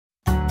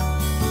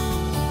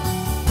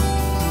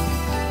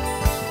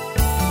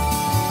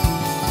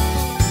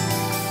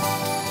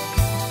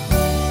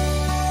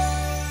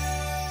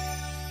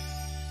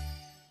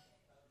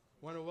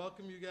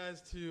welcome you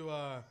guys to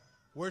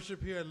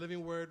worship here at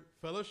Living Word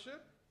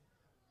Fellowship,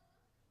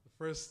 the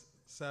first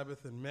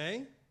Sabbath in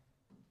May.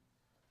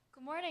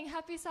 Good morning.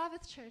 Happy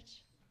Sabbath,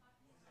 church.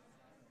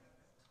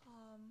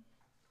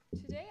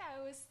 Today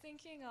I was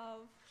thinking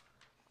of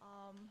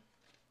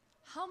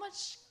how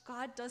much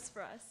God does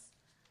for us,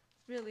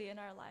 really, in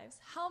our lives.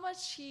 How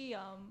much He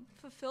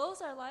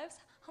fulfills our lives,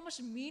 how much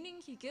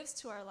meaning He gives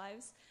to our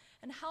lives,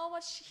 and how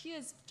much He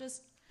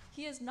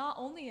is not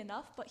only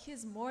enough, but He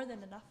is more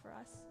than enough for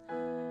us.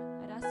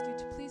 I'd ask you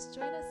to please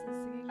join us in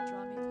singing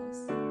Draw Me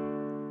Close.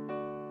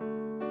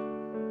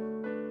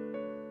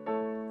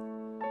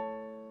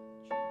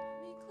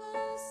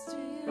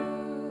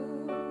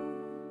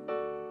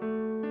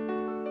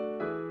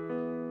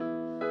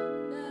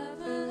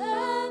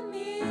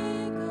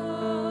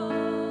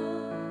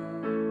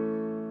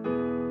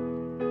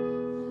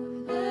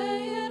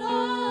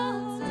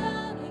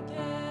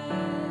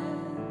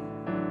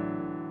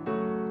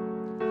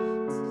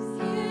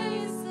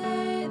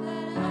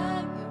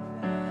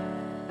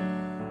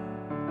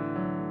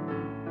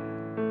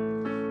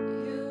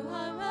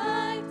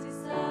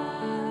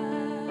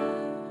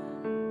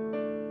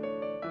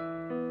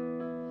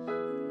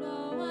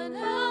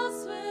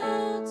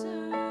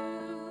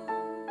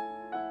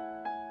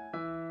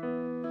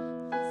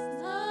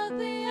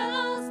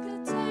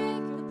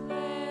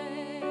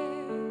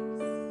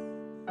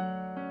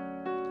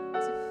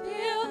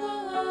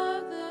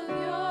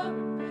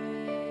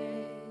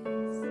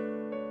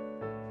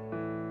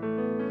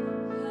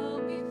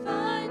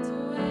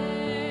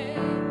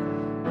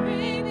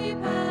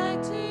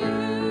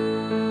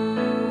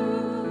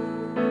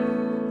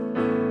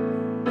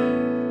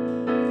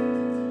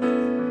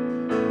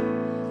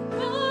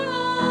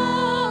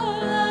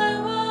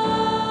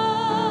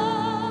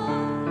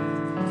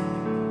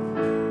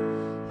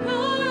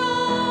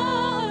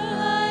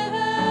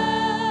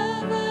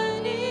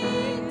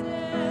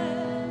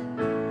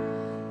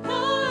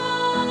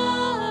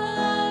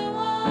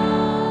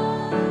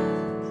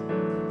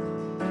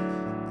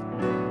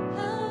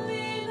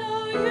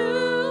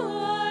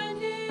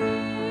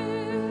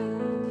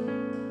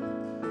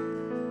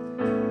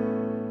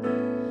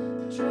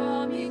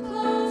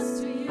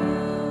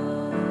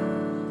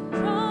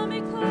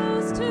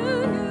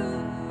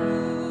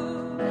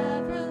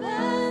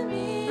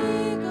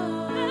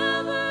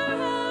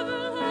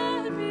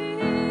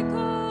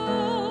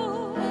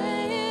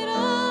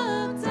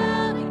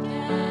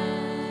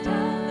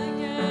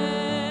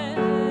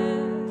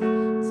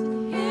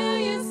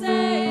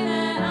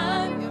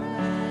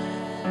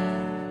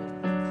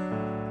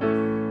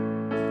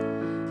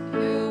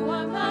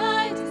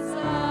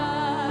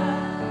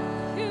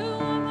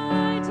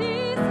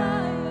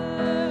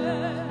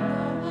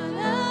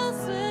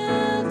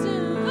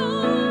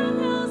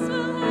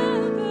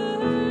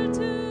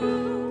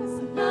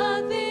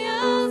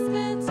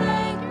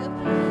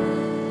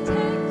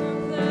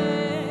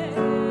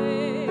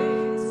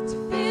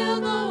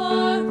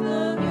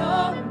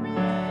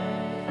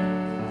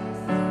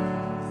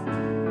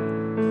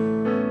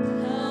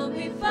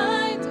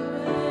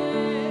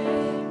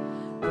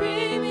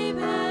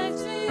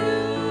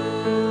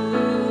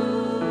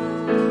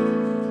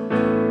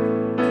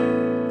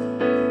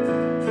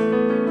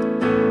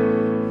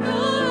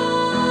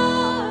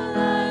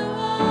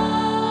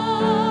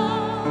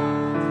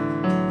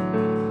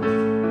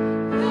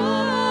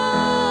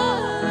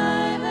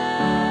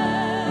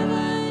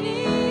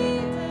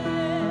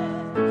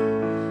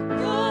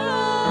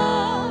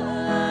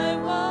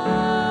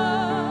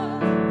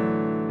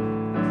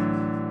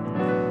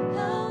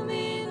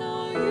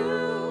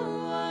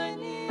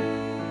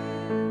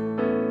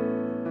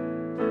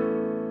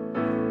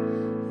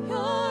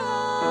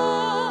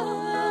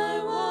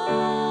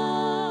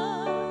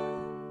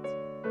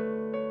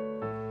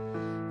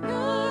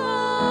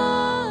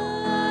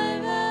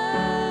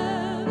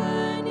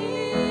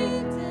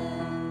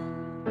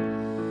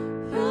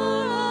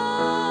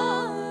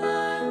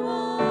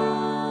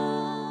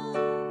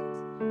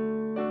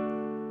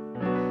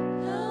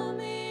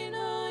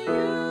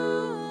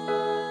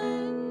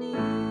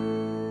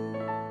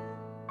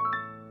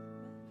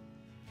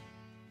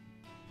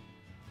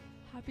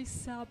 Happy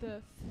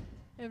Sabbath,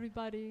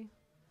 everybody.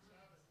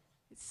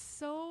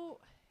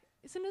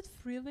 Isn't it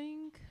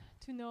thrilling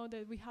to know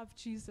that we have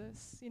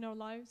Jesus in our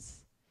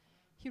lives?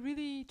 He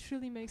really,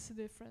 truly makes a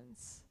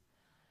difference.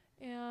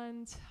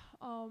 And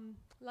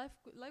like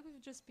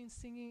we've just been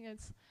singing,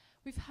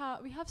 we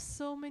have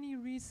so many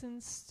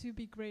reasons to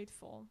be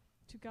grateful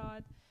to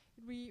God.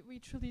 We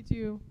truly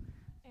do.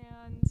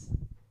 And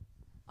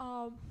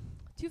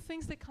two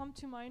things that come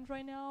to mind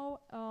right now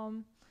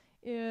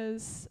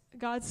is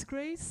God's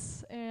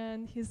grace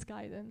and His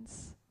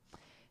guidance.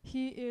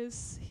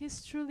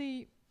 He's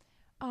truly,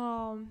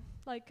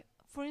 like,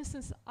 for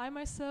instance, I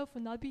myself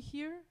would not be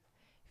here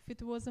if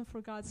it wasn't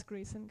for God's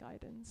grace and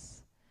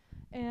guidance.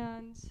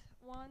 And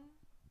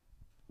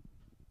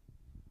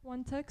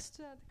one text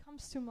that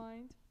comes to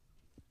mind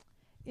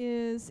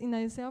is in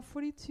Isaiah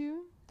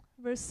 42,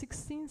 verse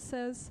 16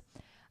 says,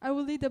 I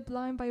will lead the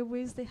blind by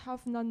ways they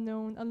have not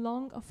known.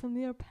 Along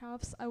familiar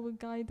paths I will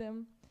guide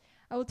them.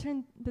 I will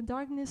turn the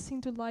darkness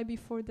into light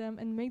before them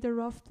and make the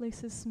rough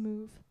places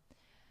smooth.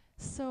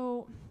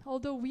 So,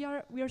 although we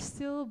are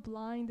still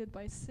blinded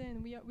by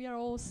sin, we are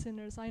all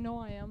sinners. I know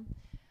I am.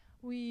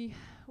 We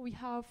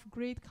have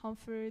great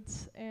comfort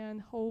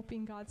and hope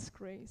in God's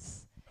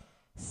grace.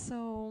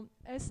 So,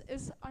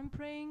 as I'm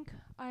praying,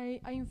 I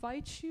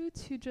invite you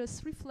to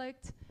just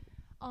reflect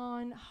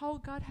on how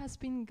God has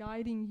been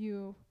guiding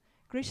you,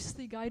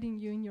 graciously guiding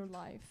you in your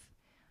life.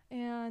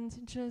 And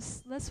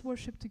just let's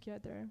worship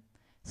together.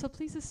 So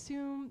please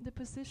assume the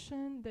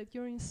position that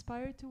you're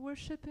inspired to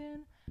worship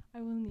in.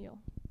 I will kneel.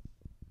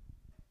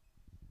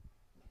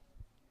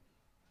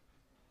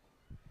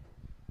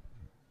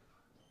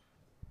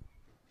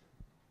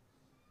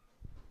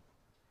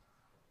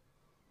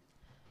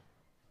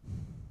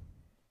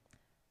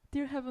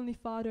 Dear Heavenly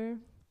Father,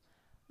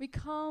 we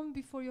come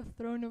before your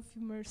throne of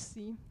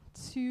mercy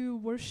to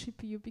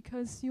worship you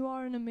because you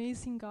are an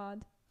amazing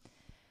God.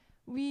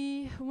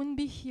 We wouldn't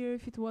be here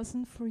if it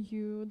wasn't for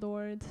you,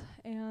 Lord,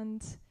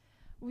 and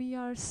we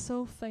are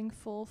so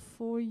thankful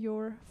for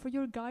your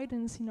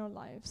guidance in our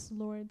lives,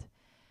 Lord.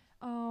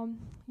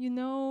 You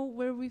know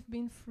where we've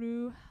been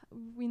through.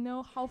 We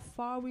know how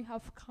far we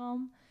have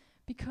come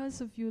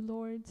because of you,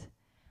 Lord.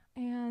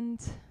 And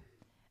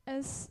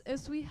as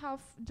we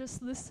have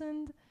just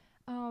listened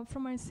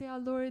from Isaiah,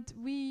 Lord,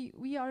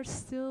 we are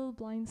still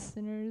blind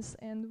sinners,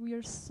 and we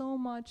are so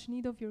much in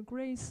need of your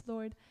grace,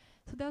 Lord.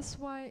 So that's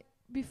why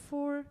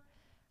before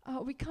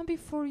we come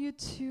before you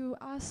to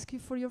ask you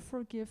for your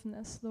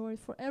forgiveness, Lord,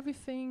 for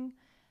everything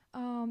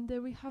that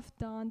we have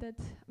done that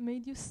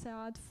made you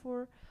sad,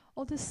 for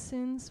all the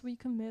sins we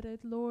committed,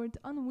 Lord,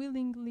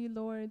 unwillingly,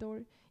 Lord,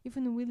 or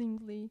even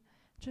willingly.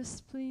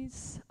 Just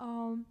please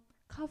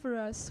cover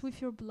us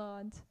with your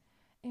blood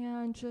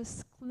and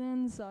just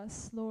cleanse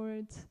us,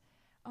 Lord.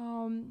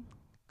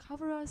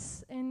 Cover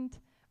us and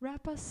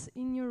wrap us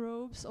in your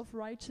robes of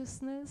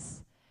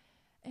righteousness.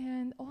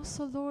 And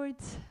also, Lord,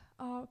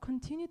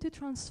 continue to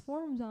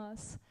transform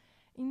us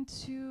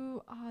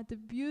into the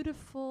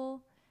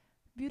beautiful,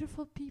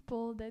 beautiful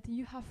people that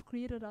you have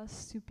created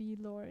us to be,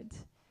 Lord.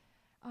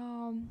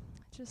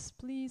 Just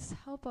please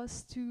help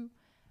us to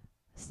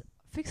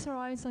fix our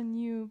eyes on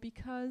you,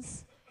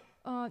 because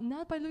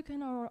not by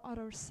looking at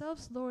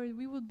ourselves, Lord,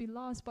 we would be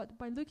lost, but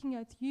by looking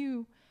at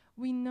you,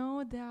 we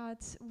know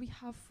that we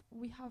have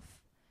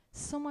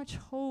so much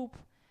hope,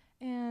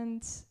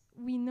 and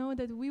we know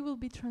that we will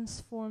be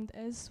transformed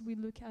as we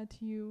look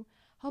at you.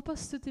 Help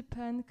us to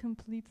depend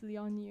completely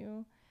on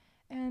you.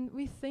 And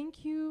we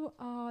thank you,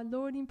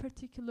 Lord, in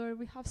particular.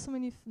 We have so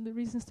many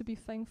reasons to be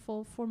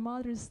thankful for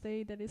Mother's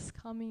Day that is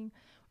coming.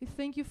 We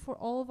thank you for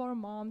all of our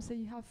moms that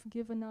you have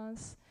given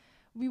us.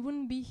 We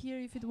wouldn't be here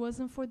if it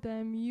wasn't for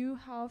them. You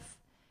have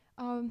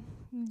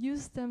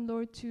used them,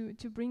 Lord, to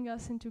bring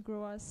us and to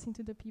grow us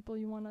into the people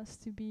you want us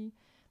to be.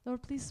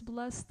 Lord, please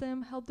bless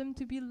them, help them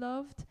to be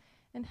loved,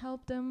 and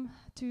help them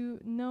to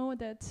know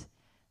that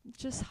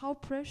just how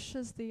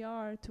precious they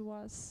are to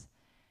us.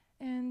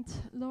 And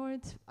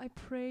Lord, I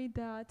pray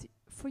that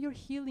for your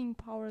healing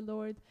power,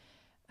 Lord,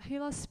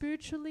 heal us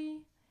spiritually,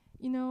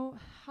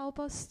 help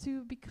us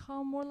to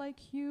become more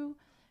like you,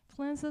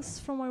 cleanse us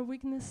from our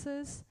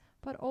weaknesses,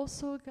 but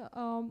also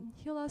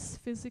heal us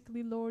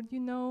physically, Lord. You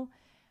know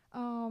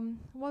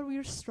what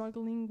we're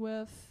struggling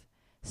with,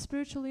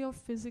 spiritually or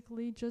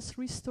physically. Just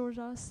restore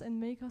us and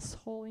make us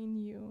whole in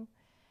you.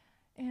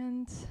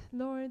 And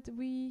Lord,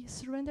 we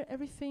surrender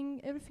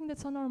everything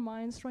that's on our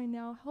minds right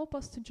now. Help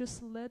us to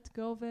just let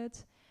go of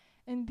it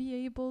and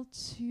be able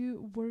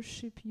to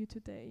worship you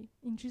today.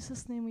 In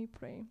Jesus' name we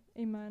pray.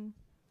 Amen.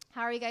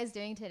 How are you guys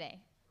doing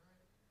today?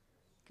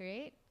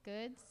 Great,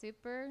 good,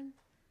 super.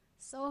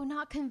 So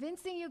not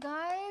convincing, you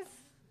guys.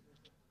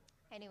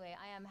 Anyway,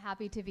 I am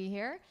happy to be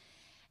here.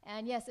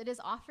 And yes, it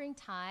is offering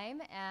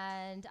time,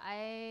 and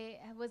I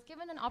was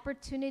given an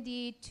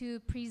opportunity to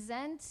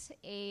present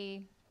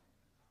a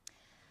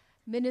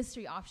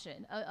ministry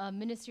option, a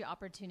ministry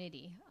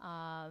opportunity.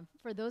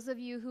 For those of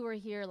you who were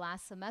here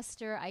last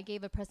semester, I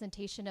gave a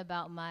presentation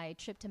about my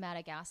trip to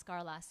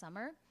Madagascar last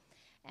summer,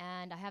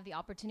 and I have the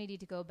opportunity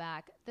to go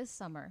back this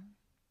summer.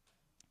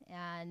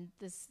 And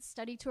this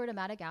study tour to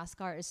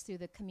Madagascar is through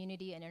the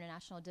Community and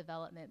International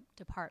Development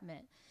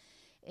Department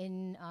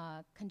in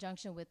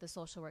conjunction with the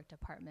Social Work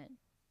Department.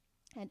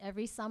 And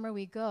every summer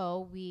we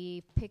go,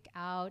 we pick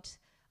out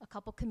a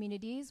couple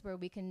communities where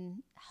we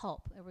can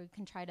help, or we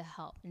can try to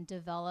help and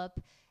develop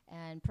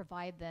and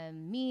provide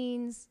them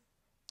means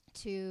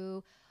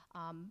to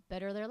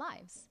better their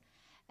lives.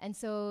 And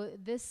so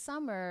this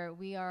summer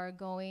we are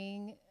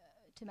going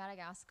to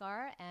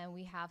Madagascar, and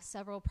we have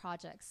several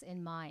projects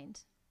in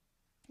mind.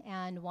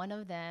 And one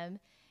of them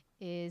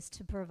is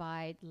to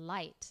provide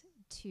light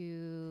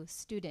to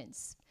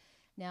students.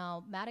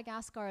 Now,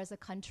 Madagascar is a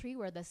country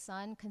where the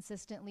sun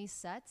consistently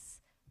sets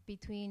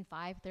between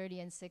 5:30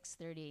 and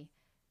 6:30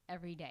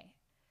 every day.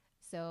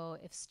 So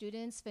if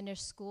students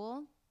finish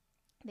school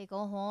They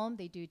go home,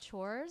 they do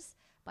chores.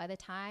 By the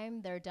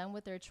time they're done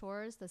with their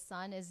chores, the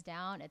sun is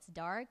down, it's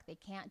dark. They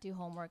can't do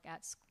homework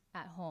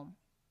at home.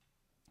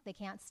 They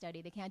can't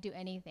study, they can't do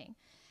anything.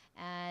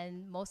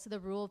 And most of the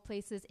rural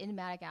places in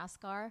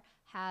Madagascar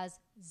has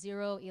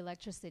zero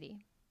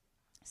electricity.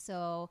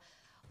 So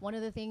one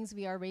of the things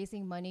we are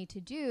raising money to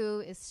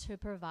do is to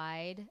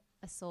provide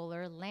a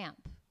solar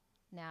lamp.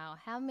 Now,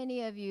 how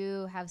many of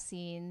you have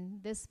seen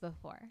this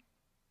before?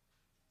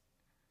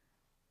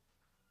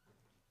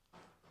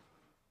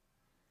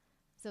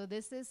 So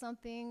this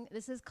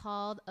is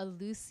called a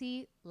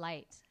Lucy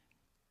light.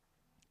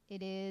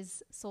 It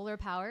is solar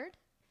powered.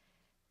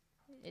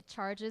 It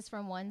charges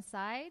from one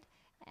side,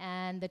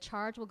 and the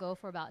charge will go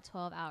for about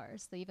 12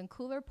 hours. The even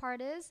cooler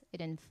part is it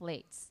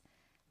inflates.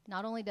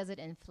 Not only does it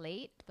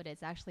inflate, but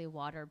it's actually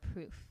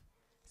waterproof.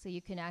 So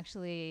you can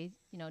actually,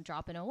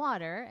 drop in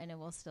water and it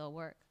will still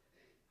work.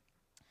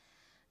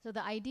 So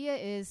the idea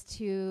is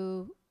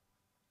to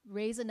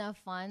raise enough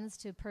funds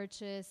to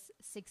purchase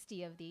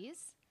 60 of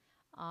these.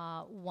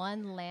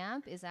 One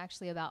lamp is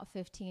actually about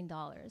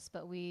 $15,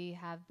 but we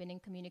have been in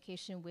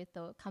communication with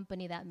the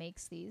company that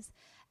makes these,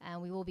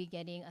 and we will be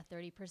getting a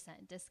 30%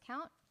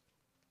 discount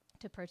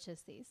to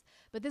purchase these.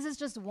 But this is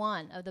just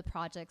one of the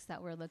projects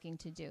that we're looking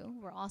to do.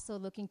 We're also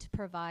looking to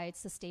provide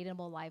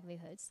sustainable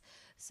livelihoods.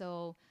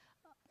 So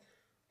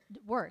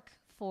work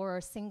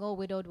for single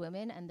widowed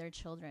women and their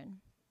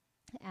children.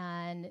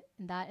 And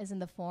that is in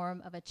the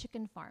form of a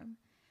chicken farm,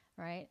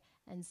 right?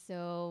 And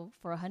so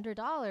for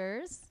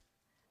 $100,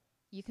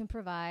 you can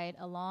provide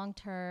a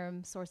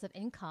long-term source of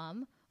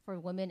income for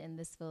women in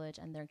this village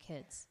and their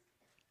kids.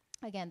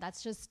 Again,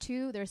 that's just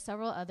two. There's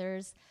several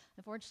others.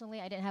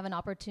 Unfortunately, I didn't have an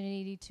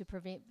opportunity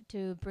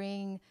to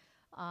bring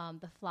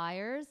the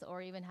flyers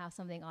or even have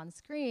something on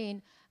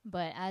screen.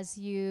 But as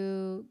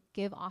you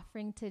give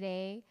offering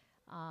today,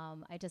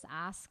 I just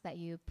ask that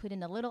you put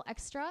in a little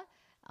extra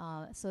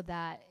so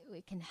that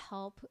it can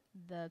help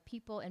the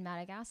people in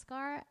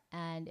Madagascar.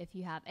 And if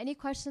you have any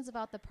questions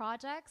about the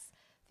projects,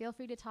 feel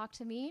free to talk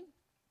to me.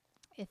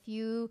 If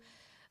you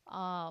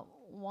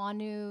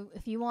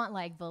want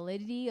like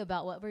validity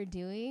about what we're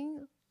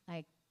doing,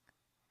 like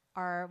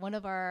one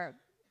of our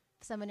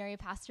seminary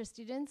pastor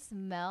students,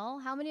 Mel.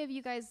 How many of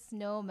you guys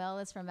know Mel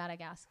is from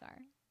Madagascar?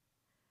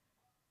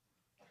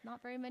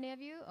 Not very many of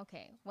you?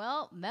 Okay.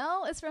 Well,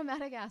 Mel is from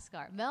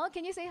Madagascar. Mel,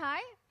 can you say hi?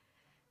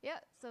 Yeah,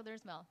 so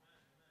there's Mel.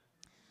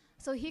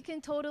 So he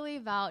can totally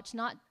vouch,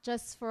 not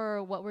just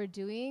for what we're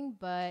doing,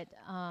 but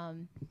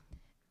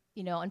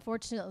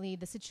unfortunately,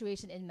 the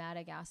situation in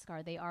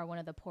Madagascar, they are one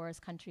of the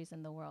poorest countries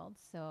in the world.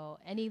 So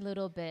any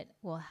little bit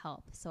will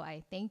help. So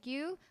I thank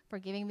you for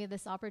giving me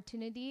this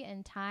opportunity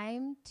and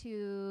time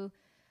to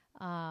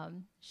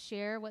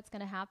share what's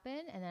going to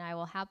happen. And then I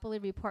will happily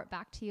report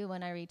back to you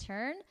when I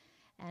return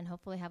and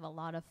hopefully have a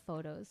lot of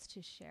photos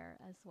to share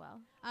as well.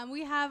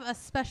 We have a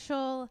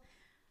special,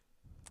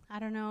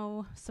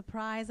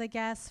 surprise, I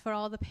guess, for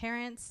all the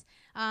parents.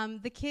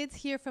 The kids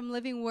here from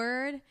Living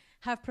Word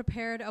have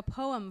prepared a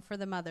poem for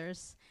the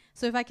mothers.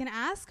 So if I can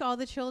ask all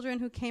the children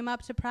who came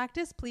up to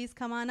practice, please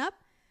come on up.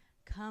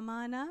 Come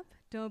on up.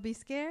 Don't be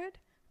scared.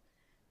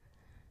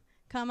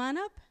 Come on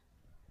up.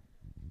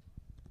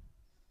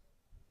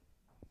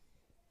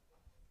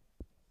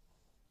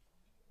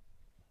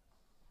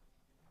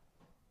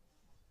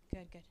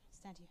 Good.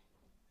 Stand here.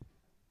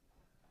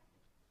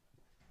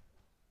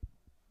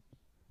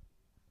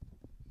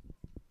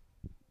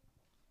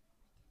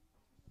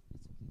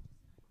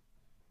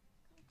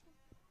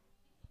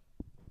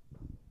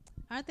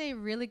 Aren't they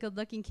really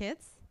good-looking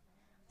kids?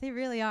 They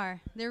really are.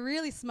 They're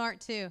really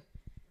smart, too.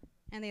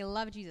 And they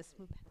love Jesus.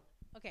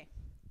 Okay.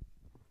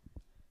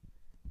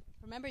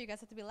 Remember, you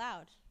guys have to be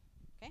loud.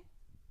 Okay?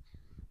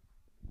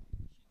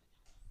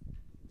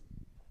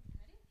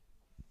 Ready? 1,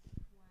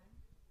 2,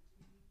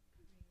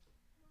 3.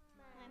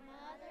 My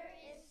mother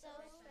is so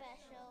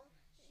special.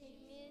 She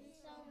means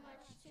so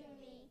much to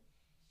me.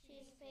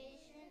 She's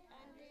patient,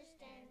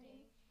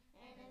 understanding,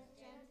 and as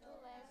gentle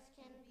as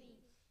can be.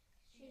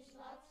 She's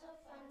lots of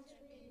fun to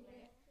be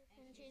with,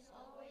 and she's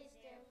always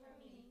there for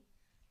me.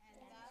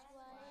 And that's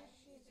why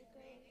she's a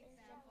great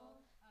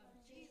example of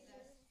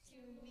Jesus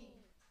to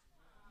me.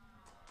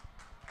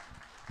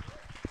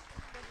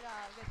 Good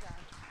job.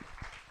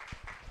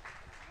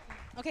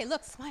 Okay,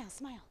 look, smile.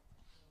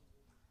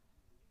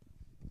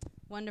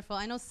 Wonderful.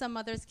 I know some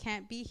mothers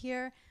can't be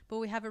here, but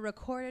we have it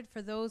recorded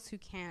for those who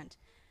can't.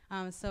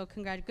 So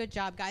congrats. Good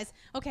job, guys.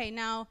 Okay,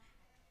 now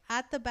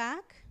at the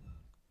back,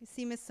 you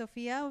see Miss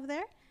Sophia over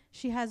there?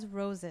 She has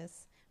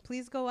roses.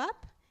 Please go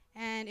up,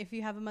 and if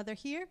you have a mother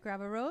here, grab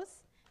a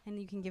rose,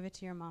 and you can give it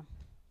to your mom.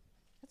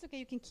 That's okay.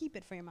 You can keep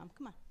it for your mom.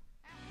 Come on.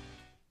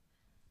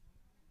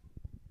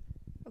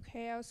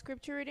 Okay, our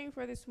scripture reading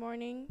for this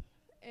morning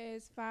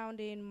is found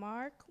in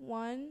Mark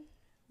 1,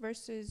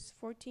 verses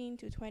 14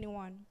 to 20.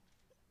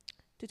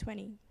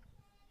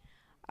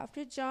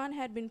 After John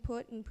had been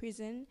put in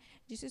prison,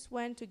 Jesus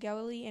went to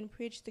Galilee and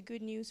preached the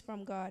good news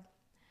from God.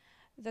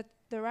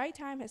 The right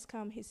time has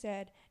come, he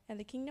said, and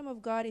the kingdom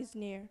of God is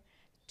near.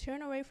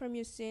 Turn away from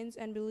your sins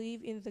and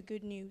believe in the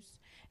good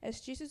news.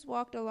 As Jesus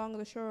walked along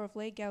the shore of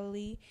Lake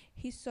Galilee,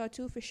 he saw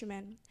two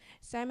fishermen,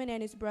 Simon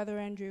and his brother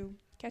Andrew,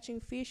 catching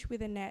fish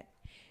with a net.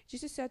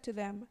 Jesus said to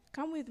them,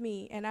 "Come with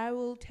me, and I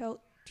will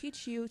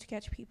teach you to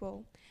catch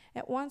people."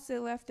 At once they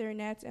left their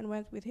nets and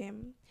went with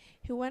him.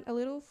 He went a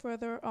little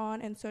further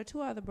on and saw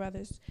two other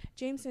brothers,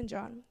 James and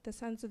John, the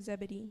sons of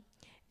Zebedee.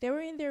 They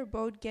were in their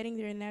boat getting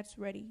their nets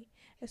ready.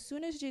 As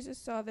soon as Jesus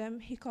saw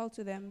them, he called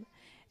to them.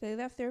 They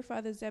left their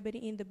father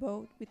Zebedee in the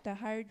boat with the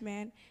hired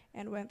man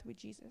and went with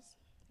Jesus.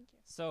 Thank you.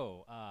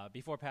 So,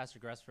 before Pastor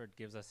Gresford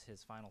gives us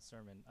his final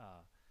sermon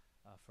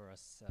for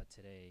us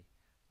today,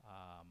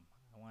 I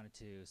wanted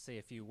to say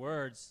a few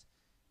words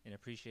in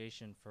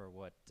appreciation for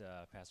what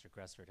Pastor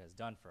Gresford has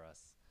done for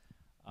us.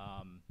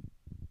 I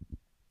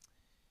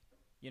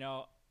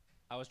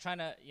was trying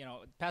to,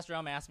 Pastor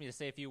Elm asked me to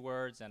say a few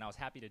words, and I was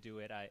happy to do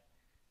it.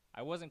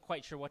 I wasn't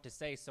quite sure what to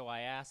say, so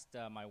I asked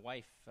my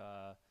wife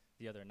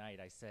the other night.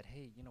 I said,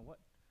 "Hey,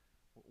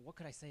 what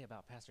could I say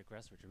about Pastor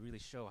Gresford to really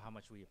show how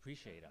much we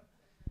appreciate him?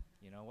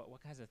 What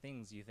kinds of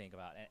things do you think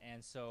about?"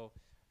 And so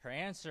her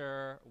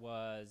answer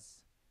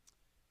was,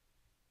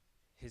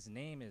 "His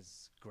name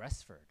is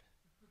Gresford."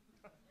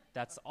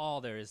 That's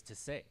all there is to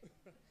say.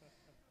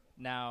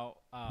 Now,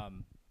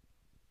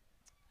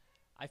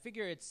 I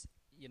figure it's,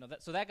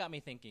 so that got me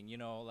thinking,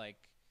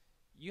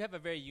 you have a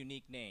very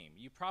unique name.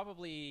 You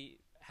probably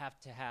have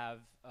to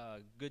have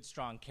a good,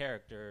 strong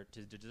character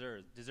to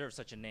deserve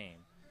such a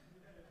name.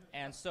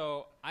 And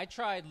so I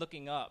tried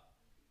looking up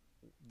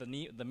the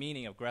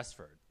meaning of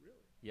Gresford. Really?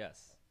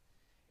 Yes.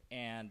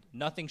 And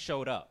nothing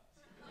showed up.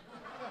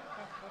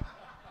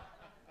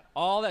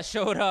 All that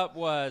showed up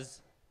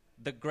was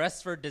the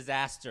Gresford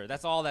disaster.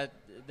 That's all that,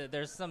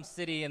 there's some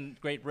city in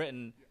Great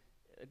Britain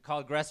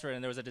called Gresford,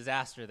 and there was a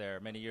disaster there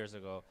many years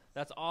ago.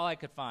 That's all I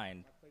could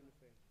find.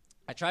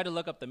 I tried to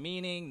look up the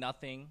meaning,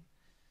 nothing.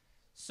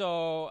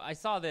 So I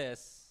saw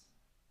this.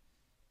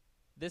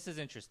 This is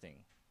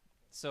interesting.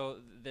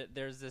 So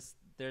there's this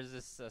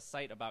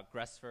site about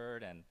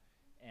Gresford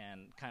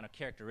and kind of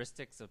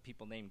characteristics of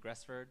people named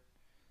Gresford.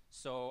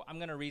 So I'm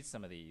going to read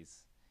some of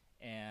these.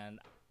 And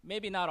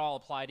maybe not all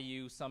apply to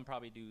you. Some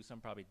probably do, some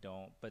probably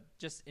don't. But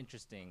just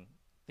interesting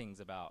things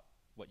about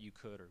what you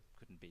could or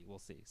couldn't be. We'll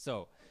see.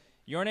 So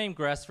your name,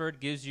 Gresford,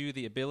 gives you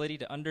the ability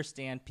to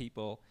understand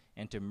people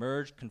and to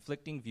merge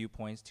conflicting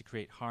viewpoints to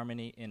create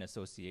harmony in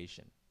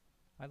association.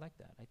 I like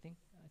that. I think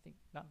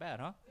not bad,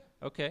 huh?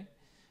 Okay.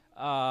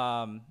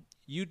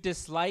 You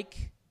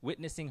dislike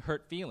witnessing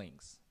hurt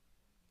feelings.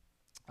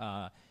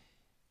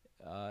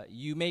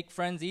 You make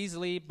friends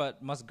easily,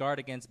 but must guard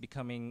against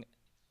becoming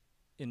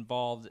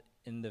involved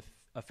in the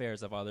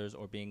affairs of others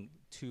or being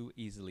too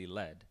easily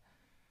led.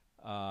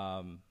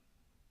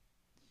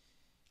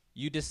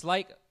 You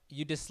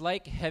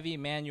dislike heavy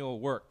manual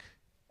work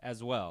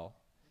as well.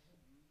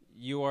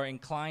 You are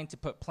inclined to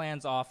put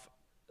plans off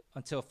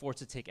until forced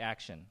to take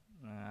action.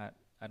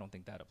 I don't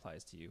think that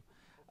applies to you.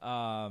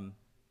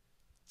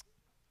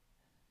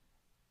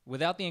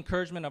 Without the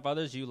encouragement of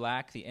others, you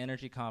lack the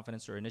energy,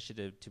 confidence, or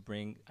initiative to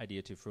bring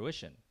idea to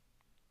fruition.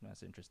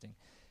 That's interesting.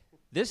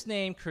 This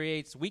name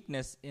creates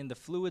weakness in the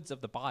fluids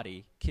of the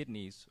body,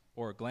 kidneys,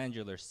 or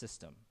glandular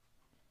system.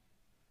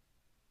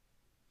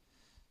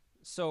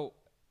 So,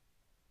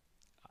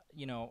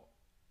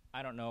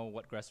 I don't know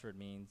what Gresford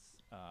means.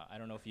 I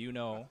don't know if you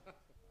know. I have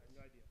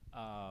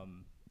no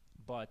idea.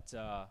 But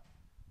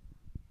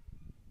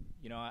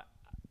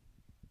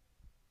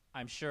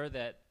I'm sure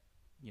that,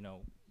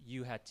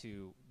 you had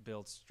to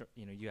build,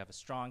 you have a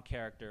strong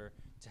character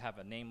to have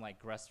a name like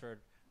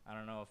Gresford. I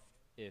don't know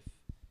if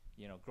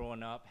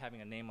growing up,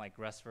 having a name like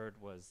Gresford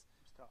was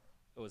tough.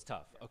 It was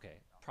tough. Yeah.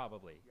 Okay,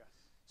 probably. Yes.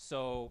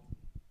 So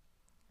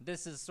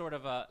this is sort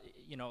of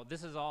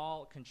this is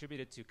all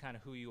contributed to kind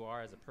of who you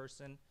are as a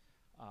person.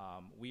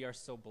 We are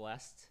so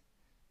blessed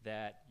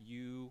that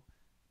you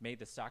made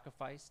the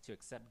sacrifice to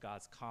accept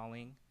God's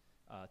calling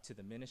to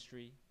the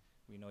ministry.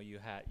 We know you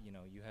had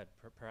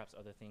perhaps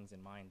other things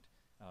in mind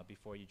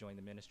before you joined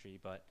the ministry,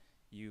 but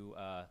you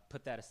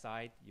put that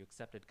aside. You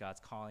accepted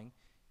God's calling.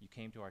 You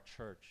came to our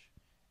church,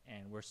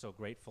 and we're so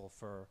grateful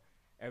for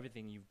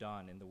everything you've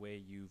done and the way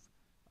you've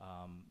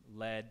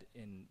led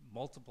in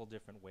multiple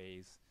different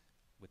ways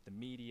with the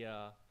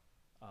media,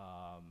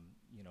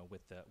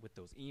 with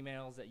those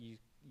emails that you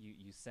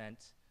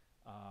sent.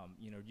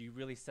 You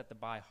really set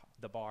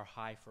the bar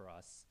high for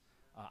us.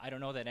 I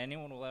don't know that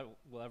anyone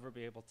will ever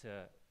be able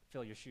to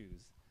fill your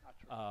shoes,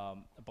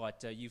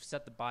 but you've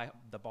set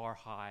the bar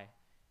high,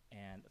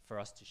 and for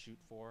us to shoot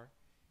for.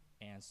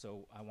 And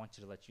so I want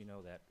you to let you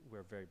know that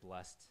we're very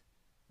blessed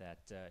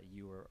that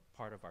you were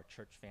part of our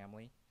church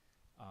family.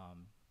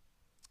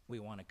 We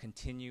want to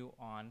continue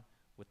on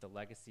with the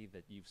legacy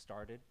that you've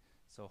started.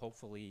 So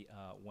hopefully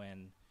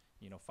when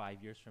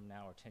 5 years from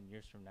now or 10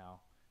 years from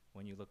now,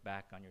 when you look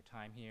back on your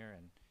time here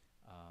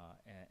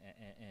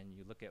and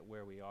you look at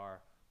where we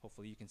are,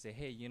 hopefully you can say,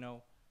 hey,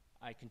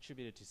 I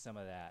contributed to some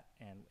of that,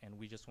 and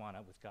we just want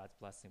to, with God's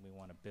blessing, we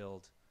want to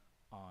build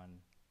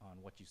on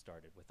what you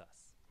started with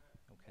us.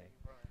 Okay.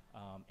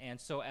 And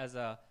so as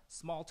a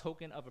small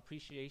token of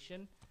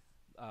appreciation,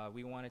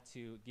 we wanted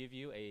to give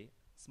you a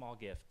small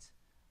gift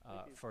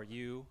for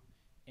you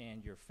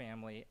and your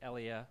family.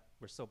 Elia,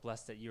 we're so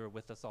blessed that you are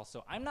with us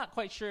also. I'm not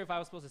quite sure if I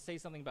was supposed to say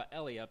something about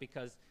Elia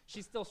because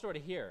she's still sort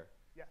of here,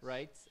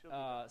 right?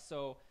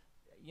 So,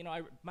 you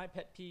know, my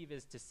pet peeve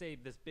is to say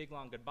this big,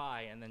 long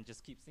goodbye and then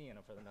just keep seeing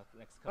her for the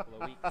next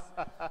couple of weeks.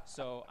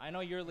 So I know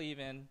you're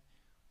leaving.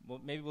 Well,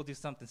 maybe we'll do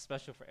something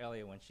special for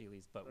Elia when she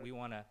leaves, but we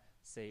want to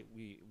say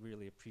we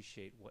really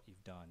appreciate what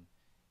you've done,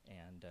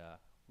 and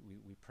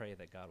we pray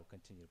that God will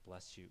continue to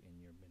bless you in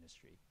your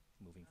ministry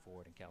moving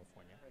forward in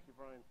California. Thank you,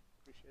 Brian.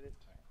 Appreciate it.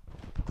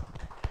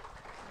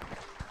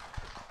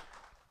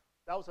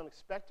 That was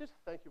unexpected.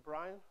 Thank you,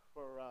 Brian,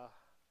 for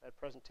that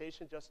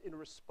presentation. Just in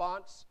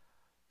response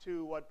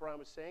to what Brian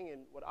was saying,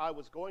 and what I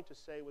was going to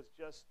say was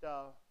just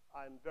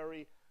I'm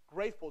very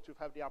grateful to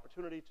have the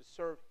opportunity to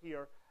serve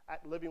here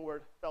at Living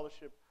Word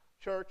Fellowship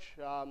Church.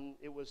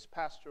 It was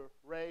Pastor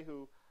Ray,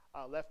 who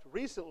left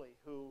recently,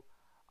 who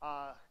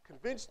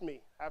convinced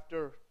me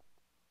after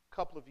a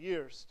couple of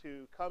years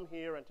to come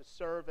here and to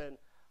serve. And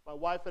my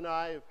wife and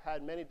I have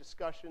had many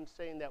discussions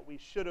saying that we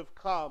should have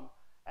come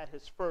at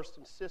his first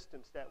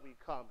insistence that we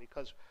come,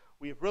 because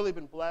we have really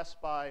been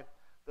blessed by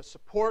the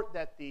support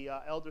that the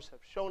elders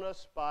have shown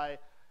us, by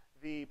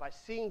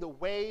seeing the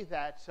way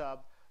that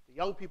the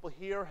young people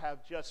here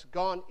have just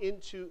gone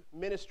into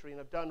ministry and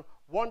have done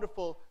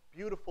wonderful,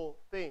 beautiful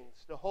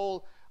things. The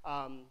whole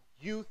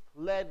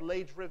youth-led,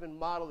 lay-driven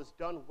model is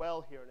done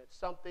well here, and it's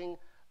something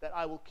that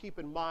I will keep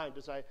in mind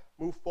as I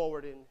move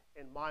forward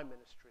in my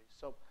ministry.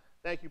 So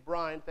thank you,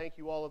 Brian. Thank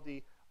you, all of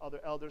the other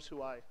elders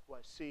who I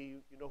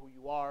see. You know who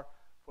you are,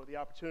 for the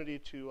opportunity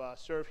to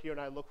serve here,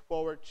 and I look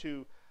forward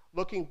to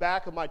looking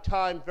back at my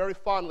time very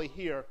fondly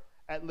here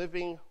at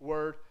Living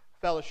Word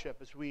Fellowship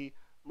as we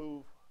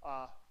move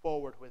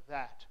forward with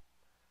that.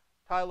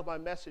 The title of my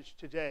message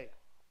today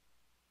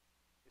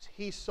is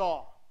He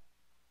Saw.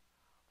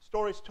 The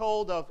story is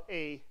told of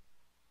an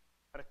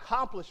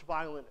accomplished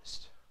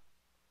violinist.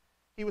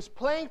 He was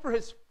playing for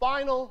his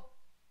final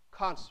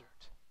concert.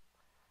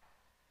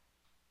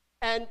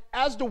 And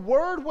as the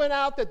word went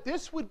out that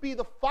this would be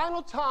the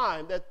final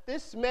time that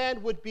this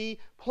man would be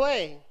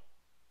playing,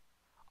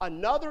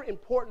 another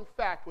important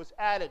fact was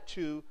added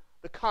to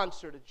the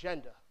concert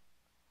agenda.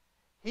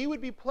 He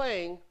would be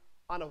playing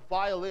on a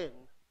violin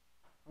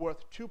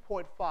worth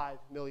 $2.5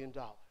 million.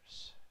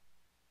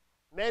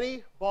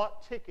 Many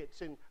bought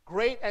tickets in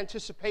great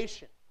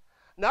anticipation.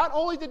 Not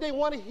only did they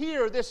want to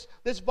hear this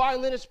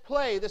violinist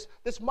play, this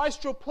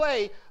maestro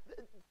play,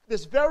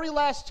 this very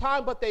last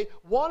time, but they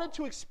wanted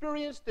to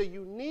experience the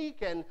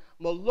unique and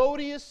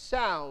melodious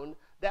sound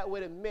that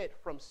would emit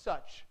from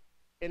such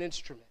an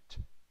instrument.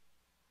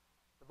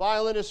 The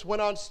violinist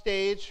went on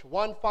stage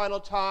one final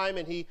time,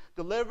 and he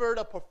delivered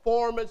a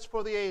performance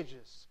for the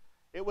ages.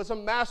 It was a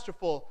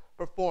masterful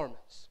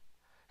performance.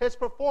 His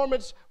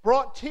performance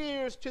brought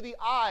tears to the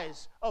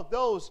eyes of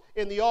those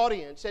in the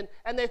audience,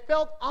 and they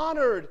felt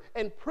honored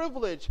and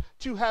privileged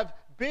to have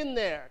been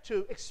there,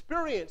 to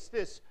experience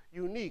this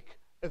unique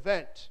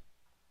event.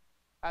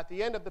 At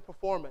the end of the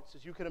performance,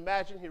 as you can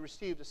imagine, he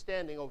received a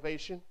standing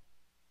ovation.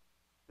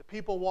 The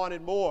people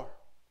wanted more,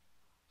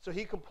 so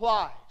he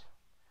complied.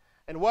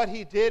 And what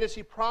he did is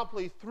he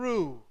promptly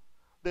threw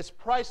this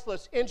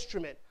priceless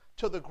instrument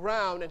to the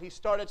ground, and he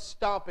started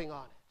stomping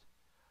on it.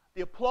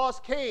 The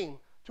applause came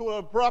to an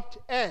abrupt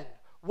end.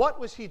 What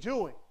was he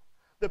doing?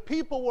 The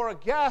people were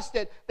aghast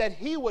that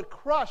he would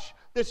crush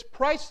this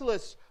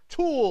priceless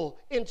tool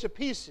into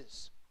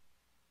pieces.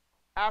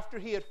 After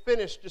he had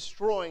finished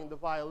destroying the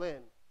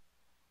violin,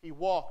 he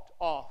walked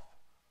off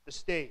the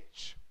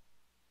stage.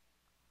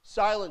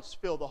 Silence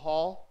filled the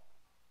hall.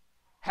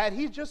 Had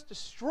he just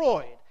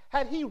destroyed,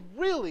 had he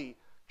really,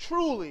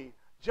 truly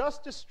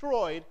just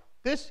destroyed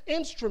this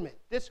instrument,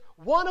 this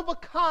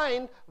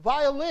one-of-a-kind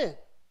violin?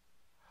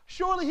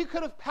 Surely he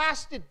could have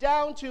passed it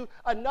down to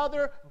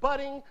another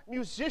budding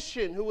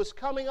musician who was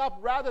coming up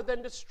rather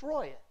than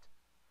destroy it.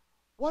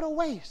 What a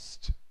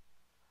waste.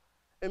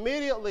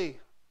 Immediately,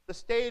 the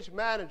stage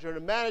manager, the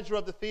manager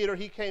of the theater,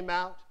 he came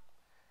out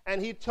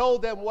and he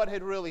told them what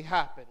had really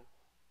happened.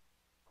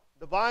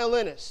 The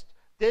violinist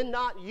did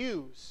not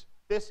use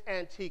this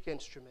antique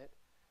instrument.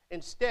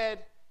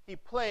 Instead, he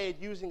played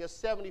using a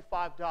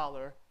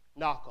 $75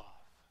 knockoff.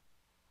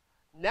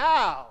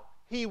 Now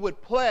he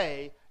would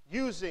play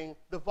using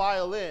the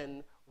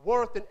violin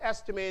worth an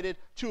estimated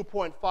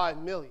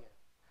 $2.5 million.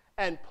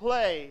 And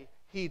play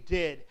he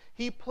did.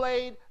 He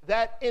played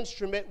that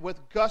instrument with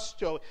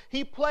gusto.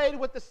 He played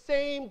with the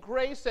same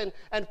grace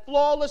and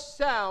flawless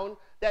sound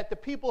that the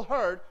people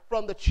heard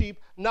from the cheap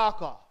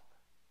knockoff.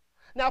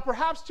 Now,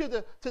 perhaps to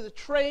the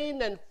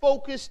trained and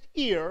focused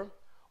ear,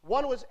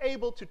 one was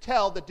able to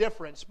tell the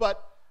difference,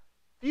 but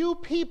few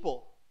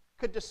people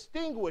could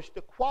distinguish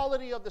the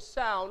quality of the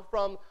sound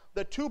from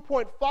the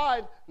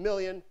 $2.5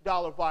 million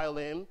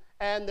violin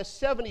and the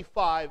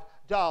 $75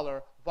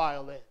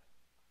 violin.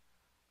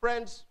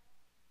 Friends,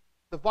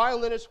 the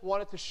violinist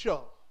wanted to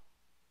show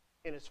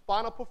in his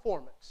final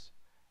performance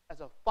as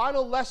a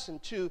final lesson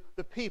to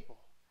the people.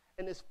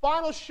 In his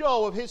final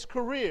show of his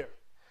career,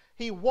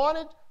 he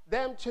wanted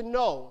them to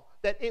know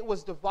that it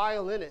was the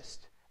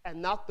violinist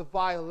and not the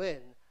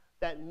violin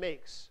that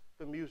makes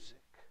the music.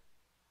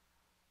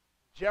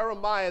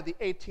 Jeremiah, the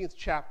 18th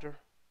chapter,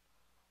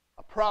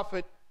 a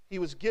prophet, he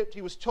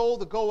was told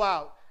to go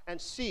out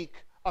and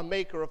seek a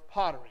maker of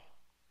pottery.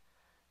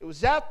 It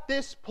was at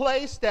this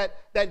place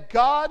that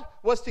God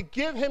was to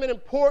give him an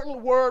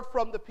important word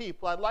from the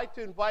people. I'd like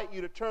to invite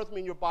you to turn with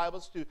me in your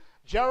Bibles to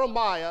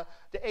Jeremiah,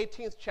 the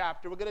 18th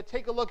chapter. We're going to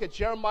take a look at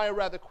Jeremiah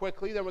rather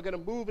quickly, then we're going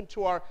to move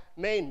into our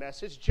main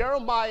message.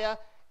 Jeremiah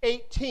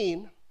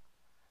 18,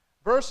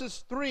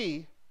 verses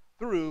 3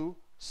 through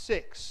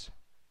 6.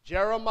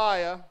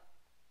 Jeremiah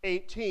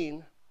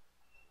 18,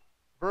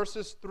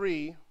 verses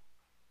 3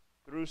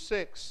 through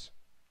 6.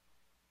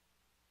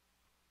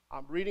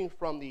 I'm reading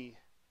from the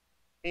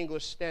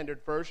English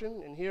Standard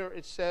Version, and here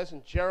it says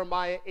in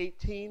Jeremiah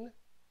 18,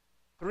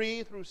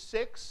 3 through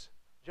 6,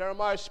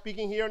 Jeremiah is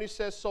speaking here, and he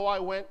says, "So I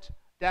went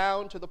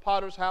down to the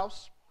potter's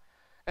house,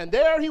 and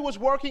there he was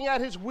working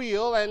at his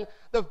wheel, and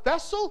the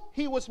vessel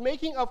he was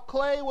making of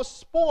clay was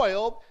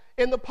spoiled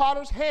in the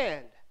potter's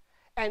hand,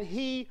 and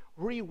he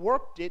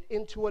reworked it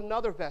into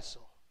another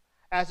vessel,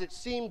 as it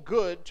seemed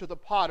good to the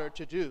potter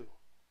to do.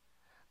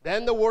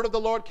 Then the word of the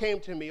Lord came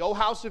to me, O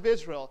house of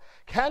Israel,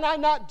 can I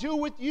not do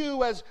with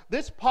you as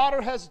this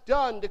potter has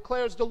done,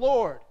 declares the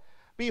Lord?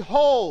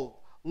 Behold,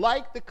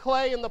 like the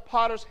clay in the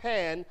potter's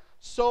hand,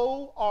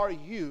 so are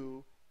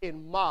you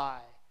in my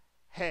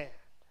hand."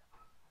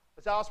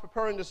 As I was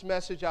preparing this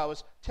message, I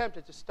was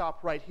tempted to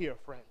stop right here,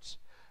 friends.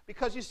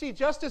 Because you see,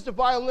 just as the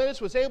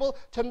violinist was able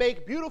to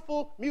make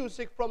beautiful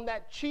music from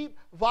that cheap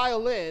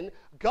violin,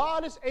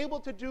 God is able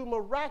to do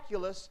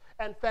miraculous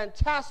and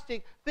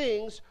fantastic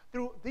things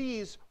through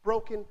these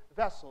broken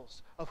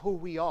vessels of who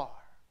we are.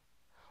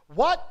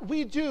 What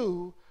we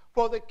do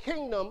for the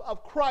kingdom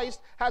of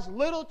Christ has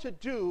little to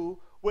do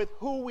with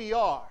who we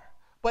are,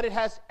 but it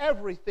has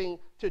everything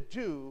to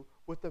do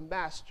with the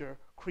master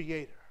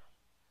creator.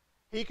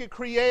 He could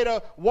create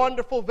a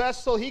wonderful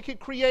vessel. He could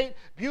create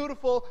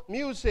beautiful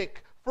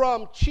music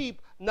from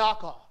cheap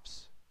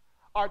knockoffs.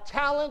 Our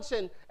talents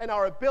and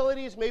our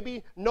abilities may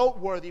be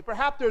noteworthy.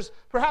 Perhaps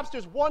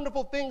there's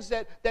wonderful things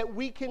that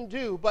we can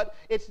do, but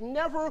it's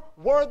never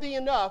worthy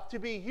enough to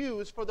be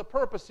used for the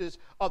purposes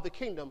of the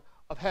kingdom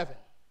of heaven.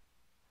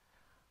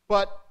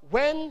 But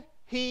when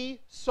he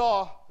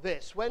saw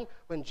this, when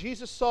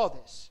Jesus saw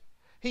this,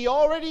 he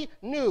already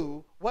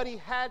knew what he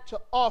had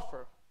to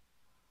offer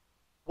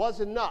was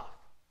enough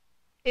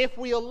if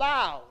we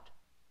allowed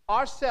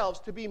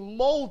ourselves to be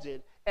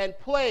molded and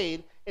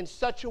played in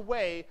such a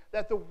way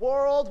that the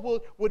world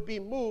would be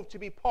moved to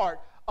be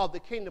part of the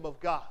kingdom of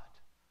God.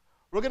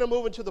 We're going to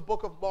move into the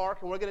book of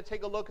Mark, and we're going to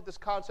take a look at this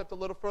concept a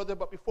little further.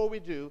 But before we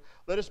do,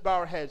 let us bow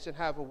our heads and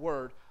have a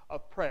word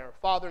of prayer.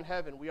 Father in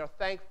heaven, we are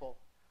thankful,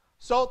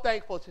 so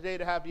thankful today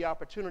to have the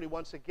opportunity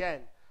once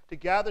again to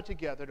gather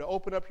together, to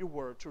open up your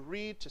word, to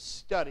read, to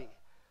study,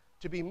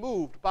 to be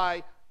moved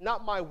by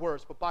not my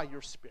words, but by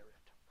your Spirit.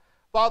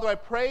 Father, I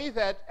pray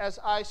that as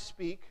I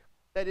speak,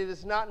 that it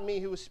is not me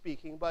who is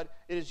speaking, but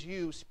it is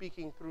you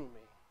speaking through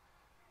me.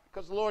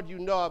 Because, Lord, you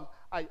know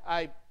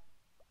I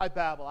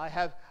babble. I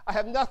have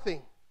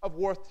nothing of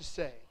worth to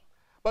say.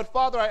 But,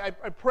 Father, I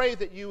pray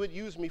that you would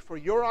use me for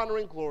your honor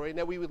and glory, and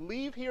that we would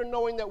leave here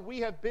knowing that we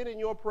have been in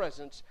your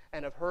presence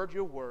and have heard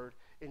your word.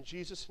 In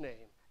Jesus'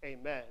 name,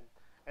 amen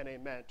and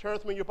amen. Turn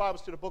with me in your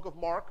Bibles to the book of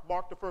Mark,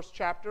 Mark the first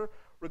chapter.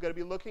 We're going to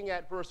be looking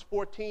at verse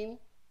 14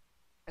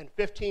 and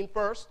 15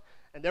 first,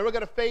 and then we're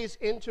going to phase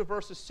into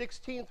verses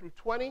 16 through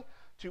 20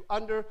 to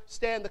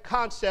understand the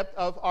concept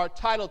of our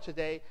title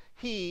today,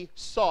 He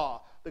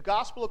Saw. The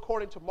Gospel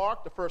according to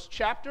Mark, the first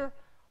chapter,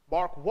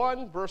 Mark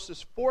 1,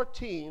 verses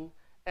 14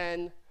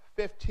 and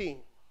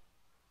 15.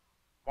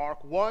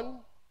 Mark 1,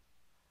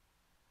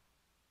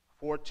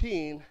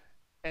 14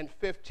 and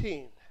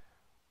 15.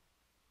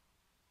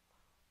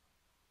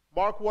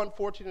 Mark 1,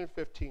 14 and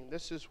 15.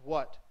 This is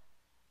what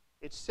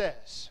it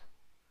says.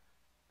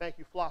 Thank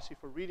you, Flossie,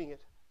 for reading it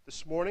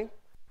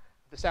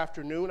this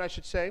afternoon, I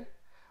should say.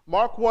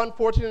 Mark 1,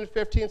 14 and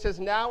 15 says,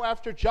 "Now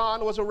after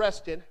John was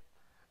arrested,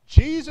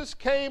 Jesus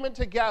came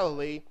into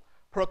Galilee,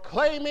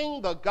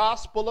 proclaiming the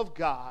gospel of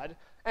God,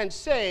 and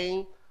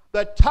saying,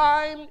 'The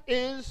time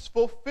is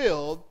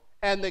fulfilled,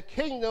 and the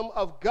kingdom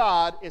of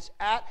God is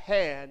at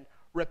hand.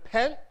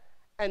 Repent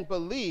and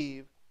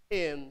believe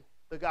in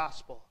the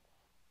gospel.'"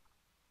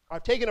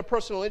 I've taken a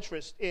personal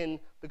interest in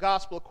the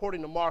gospel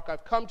according to Mark.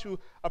 I've come to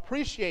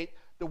appreciate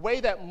the way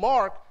that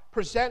Mark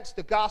presents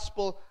the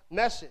gospel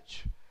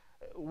message.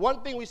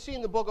 One thing we see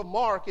in the book of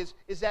Mark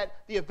is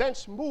that the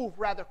events move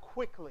rather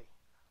quickly.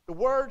 The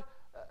word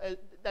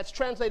that's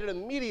translated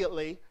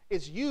immediately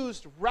is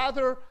used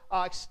rather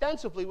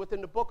extensively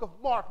within the book of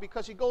Mark,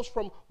 because he goes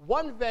from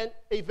one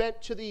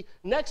event to the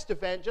next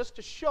event just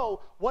to show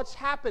what's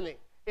happening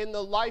in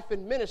the life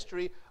and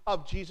ministry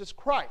of Jesus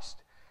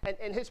Christ.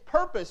 And his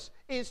purpose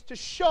is to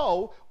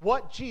show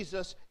what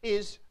Jesus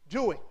is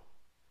doing.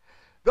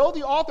 Though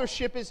the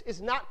authorship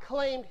is not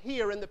claimed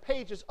here in the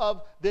pages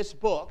of this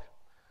book,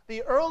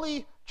 the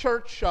early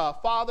church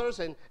fathers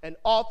and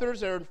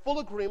authors are in full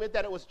agreement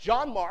that it was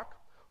John Mark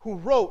who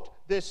wrote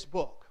this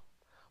book.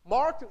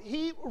 Mark,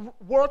 he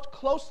worked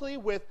closely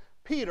with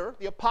Peter,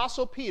 the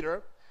Apostle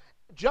Peter,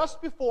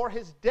 just before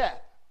his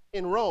death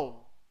in Rome.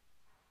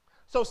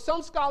 So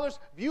some scholars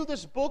view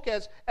this book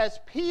as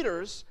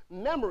Peter's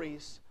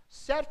memories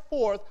set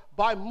forth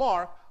by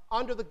Mark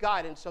under the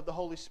guidance of the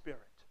Holy Spirit.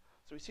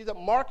 So we see that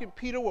Mark and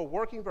Peter were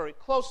working very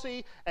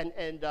closely, and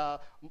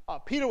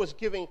Peter was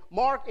giving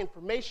Mark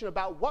information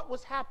about what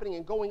was happening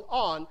and going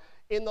on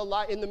in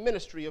the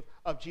ministry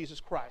of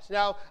Jesus Christ.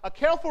 Now, a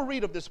careful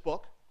read of this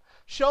book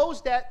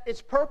shows that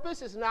its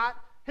purpose is not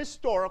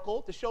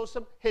historical, to show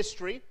some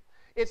history.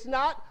 It's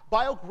not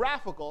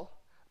biographical,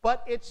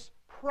 but it's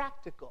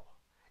practical.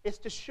 It's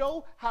to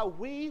show how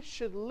we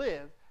should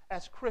live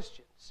as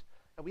Christians.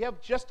 And we have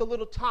just a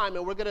little time,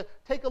 and we're going to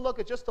take a look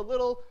at just a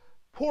little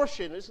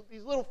portion, these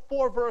little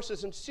 4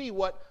 verses, and see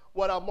what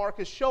Mark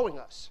is showing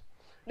us.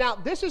 Now,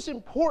 this is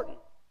important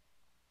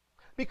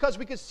because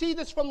we can see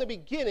this from the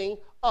beginning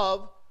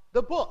of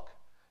the book.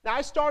 Now,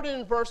 I started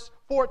in verse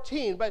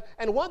 14,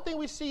 and one thing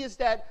we see is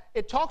that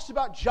it talks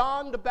about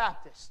John the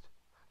Baptist.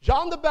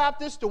 John the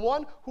Baptist, the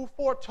one who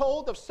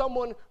foretold of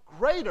someone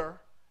greater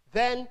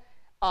than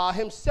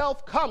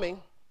himself coming,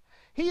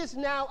 he is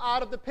now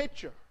out of the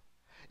picture.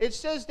 It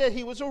says that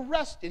he was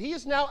arrested. He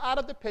is now out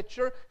of the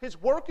picture.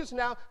 His work is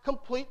now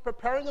complete,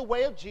 preparing the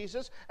way of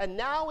Jesus, and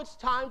now it's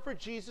time for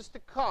Jesus to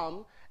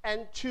come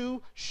and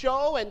to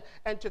show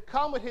and to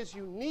come with his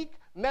unique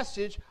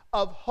message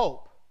of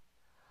hope.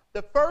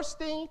 The first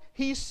thing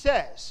he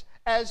says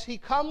as he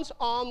comes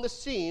on the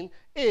scene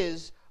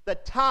is, the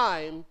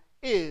time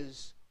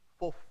is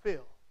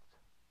fulfilled.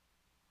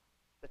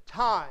 The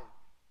time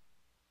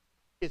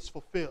is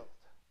fulfilled.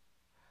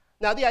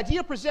 Now, the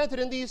idea presented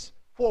in these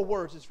 4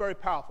 words is very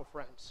powerful,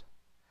 friends.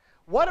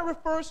 What it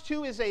refers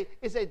to is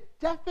a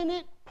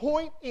definite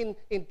point in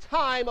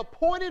time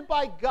appointed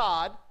by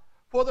God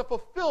for the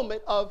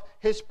fulfillment of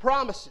his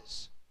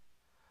promises.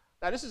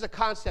 Now, this is a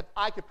concept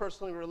I could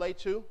personally relate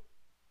to.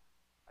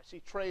 I see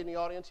Trey in the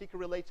audience. He can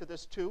relate to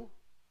this too.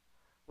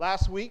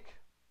 Last week,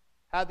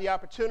 I had the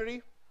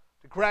opportunity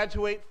to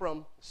graduate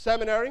from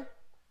seminary.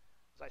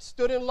 As I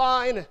stood in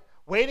line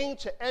waiting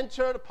to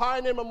enter the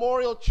Pioneer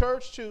Memorial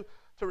Church to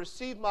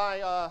receive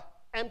my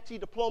empty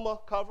diploma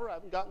cover. I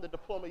haven't gotten the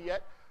diploma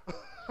yet.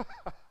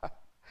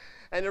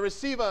 And to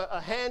receive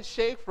a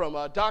handshake from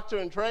Dr.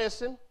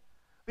 Andreasen,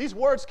 these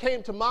words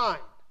came to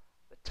mind.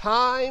 The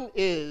time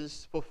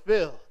is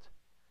fulfilled.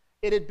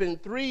 It had been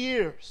 3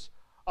 years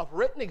of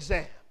written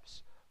exams,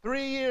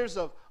 3 years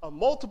of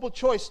multiple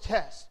choice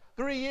tests,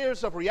 3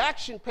 years of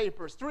reaction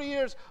papers, 3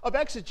 years of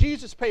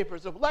exegesis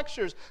papers, of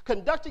lectures,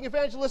 conducting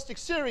evangelistic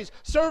series,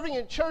 serving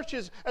in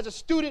churches as a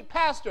student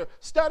pastor,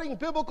 studying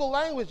biblical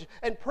language,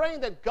 and praying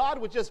that God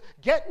would just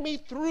get me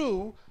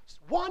through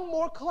one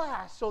more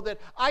class so that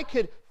I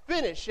could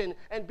finish and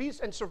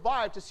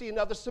survive to see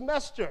another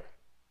semester.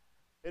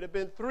 It had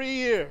been 3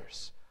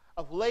 years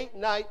of late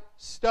night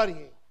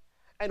studying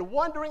and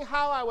wondering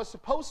how I was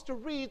supposed to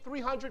read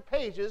 300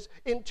 pages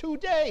in 2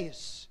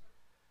 days.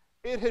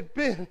 It had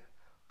been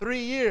 3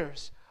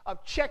 years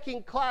of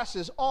checking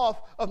classes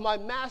off of my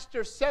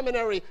master's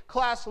seminary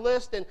class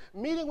list and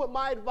meeting with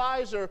my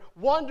advisor,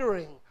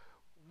 wondering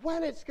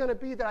when it's going to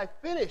be that I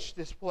finish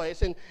this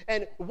place,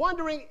 and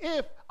wondering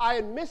if I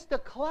had missed a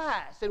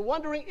class, and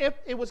wondering if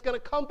it was going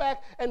to come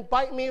back and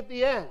bite me at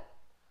the end.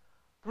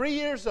 3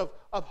 years of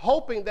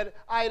hoping that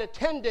I had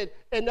attended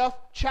enough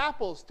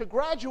chapels to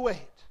graduate.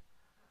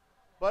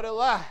 But at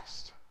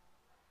last,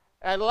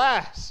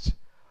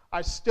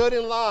 I stood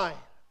in line.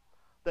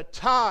 The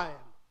time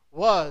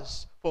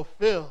was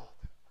fulfilled.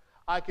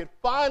 I could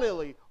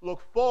finally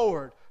look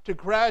forward to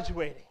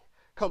graduating,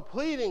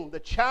 completing the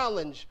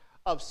challenge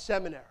of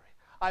seminary.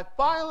 I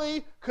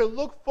finally could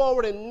look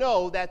forward and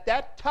know that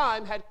that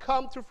time had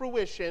come to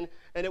fruition,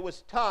 and it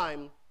was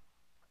time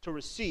to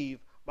receive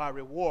my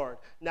reward.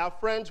 Now,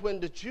 friends,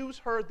 when the Jews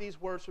heard these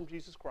words from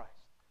Jesus Christ,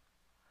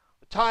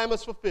 the time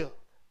was fulfilled.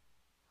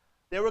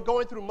 They were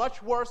going through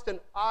much worse than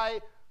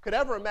I could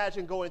ever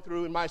imagine going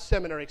through in my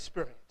seminary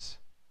experience.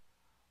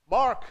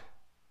 Mark,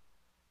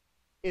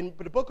 in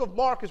the book of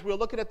Mark, as we're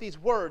looking at these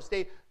words,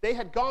 they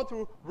had gone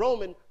through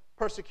Roman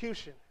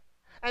persecution.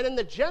 And then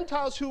the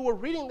Gentiles who were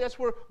reading this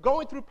were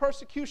going through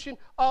persecution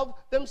of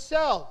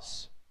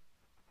themselves.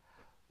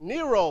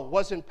 Nero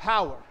was in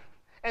power,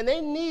 and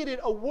they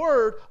needed a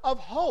word of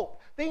hope.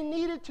 They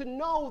needed to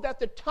know that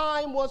the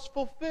time was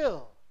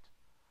fulfilled.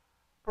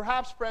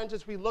 Perhaps, friends,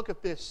 as we look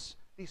at these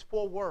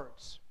 4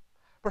 words,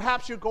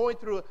 perhaps you're going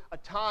through a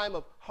time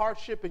of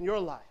hardship in your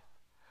life.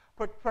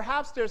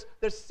 Perhaps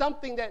there's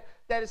something that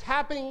is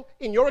happening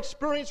in your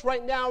experience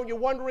right now, and you're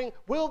wondering,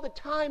 will the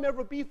time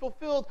ever be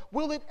fulfilled?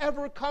 Will it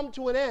ever come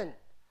to an end?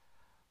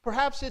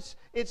 Perhaps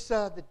it's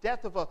the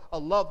death of a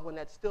loved one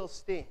that still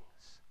stings.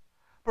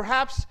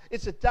 Perhaps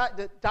it's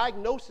the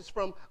diagnosis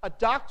from a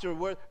doctor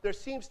where there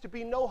seems to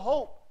be no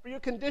hope for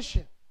your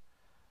condition.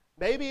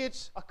 Maybe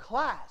it's a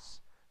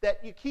class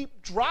that you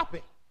keep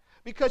dropping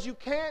because you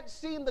can't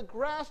seem to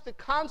grasp the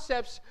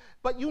concepts,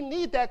 but you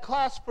need that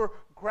class for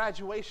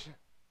graduation.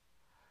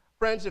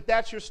 Friends, if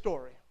that's your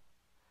story,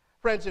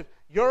 friends, if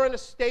you're in a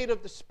state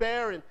of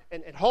despair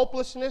and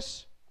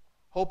hopelessness,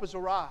 hope has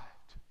arrived.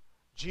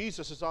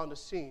 Jesus is on the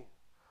scene.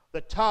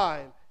 The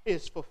time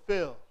is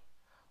fulfilled.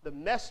 The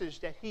message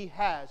that he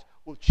has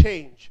will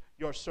change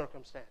your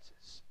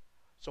circumstances.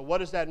 So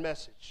what is that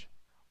message?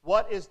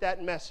 What is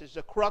that message?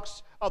 The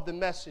crux of the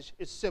message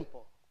is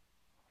simple.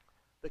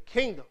 The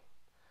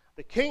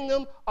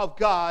kingdom of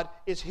God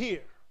is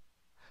here.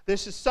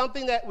 This is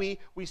something that we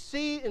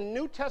see in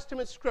New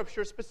Testament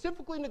scripture,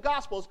 specifically in the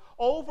Gospels,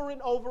 over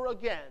and over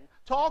again.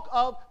 Talk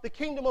of the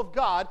kingdom of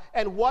God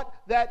and what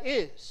that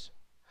is.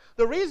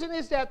 The reason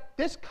is that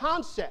this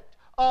concept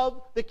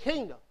of the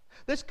kingdom,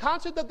 this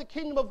concept of the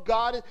kingdom of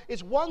God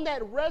is one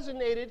that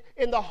resonated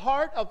in the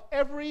heart of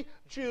every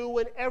Jew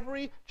and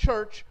every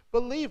church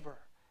believer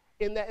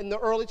in the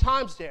early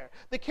times there.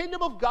 The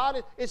kingdom of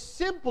God is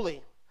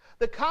simply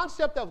the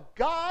concept of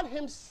God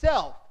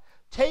himself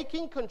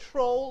taking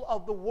control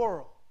of the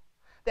world,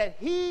 that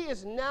he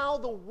is now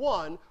the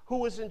one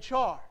who is in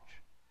charge.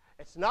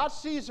 It's not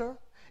Caesar,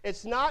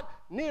 it's not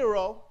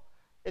Nero,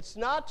 it's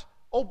not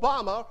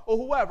Obama or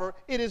whoever.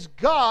 It is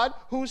God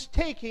who's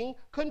taking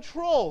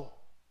control.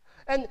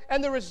 And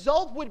the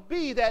result would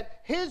be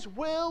that his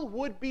will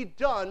would be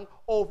done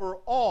over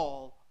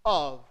all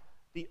of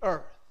the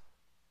earth.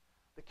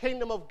 The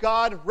kingdom of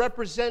God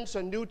represents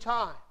a new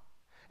time.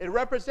 It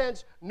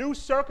represents new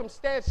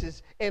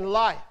circumstances in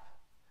life.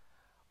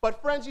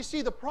 But friends, you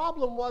see, the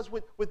problem was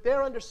with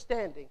their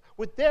understanding,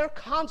 with their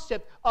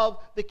concept of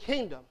the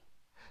kingdom,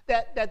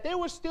 that they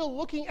were still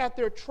looking at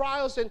their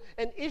trials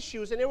and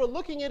issues, and they were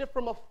looking at it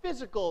from a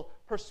physical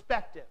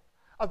perspective,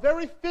 a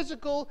very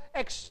physical,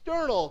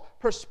 external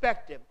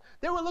perspective.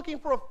 They were looking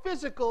for a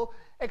physical,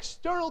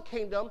 external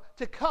kingdom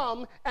to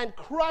come and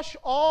crush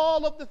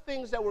all of the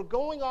things that were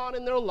going on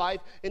in their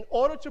life in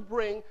order to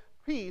bring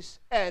peace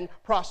and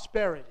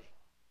prosperity.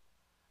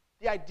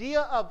 The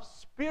idea of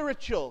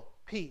spiritual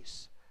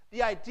peace,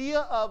 the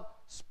idea of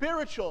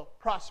spiritual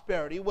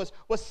prosperity was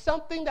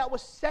something that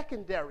was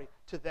secondary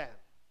to them.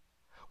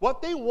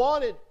 What they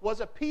wanted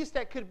was a peace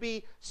that could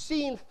be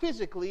seen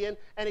physically and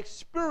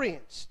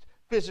experienced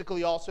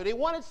physically also. They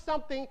wanted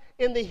something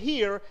in the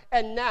here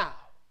and now.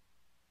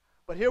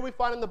 But here we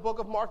find in the book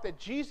of Mark that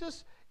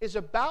Jesus is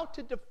about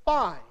to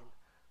define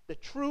the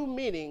true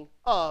meaning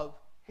of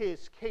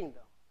his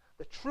kingdom,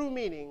 the true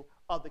meaning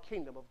of the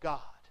kingdom of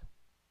God.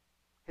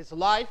 His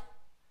life,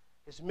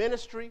 his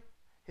ministry,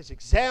 his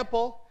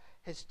example,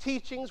 his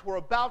teachings were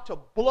about to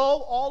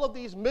blow all of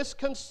these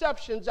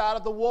misconceptions out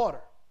of the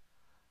water.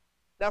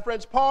 Now,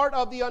 friends, part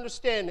of the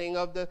understanding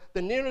of the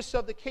nearness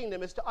of the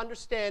kingdom is to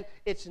understand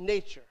its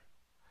nature.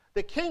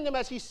 The kingdom,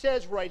 as he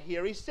says right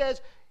here, he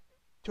says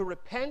to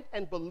repent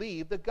and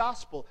believe the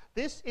gospel.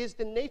 This is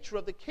the nature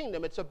of the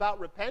kingdom. It's about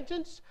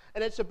repentance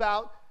and it's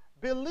about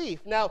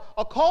belief. Now,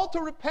 a call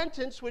to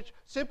repentance, which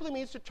simply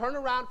means to turn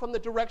around from the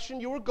direction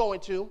you were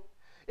going to,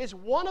 is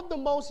one of the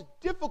most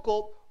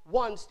difficult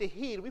ones to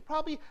heed. We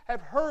probably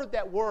have heard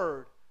that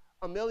word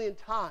a million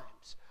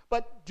times,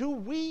 but do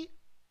we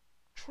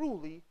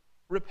truly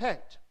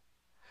repent?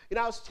 You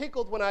know, I was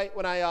tickled when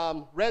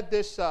I read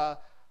this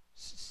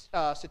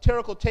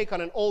satirical take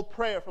on an old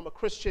prayer from a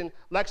Christian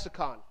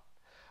lexicon.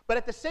 But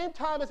at the same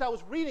time as I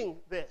was reading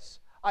this,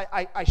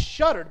 I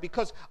shuddered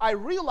because I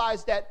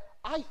realized that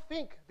I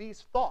think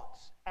these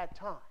thoughts at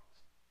times.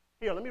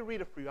 Here, let me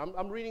read it for you.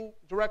 I'm reading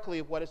directly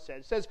of what it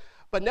says. It says,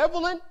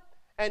 benevolent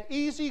and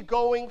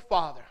easygoing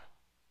Father,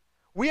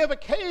 we have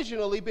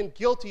occasionally been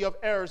guilty of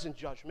errors in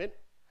judgment.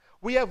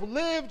 We have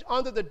lived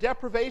under the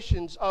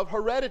deprivations of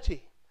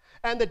heredity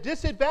and the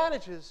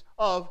disadvantages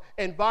of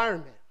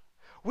environment.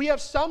 We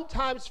have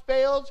sometimes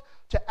failed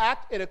to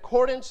act in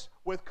accordance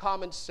with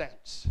common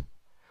sense.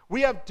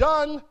 We have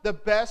done the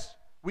best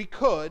we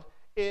could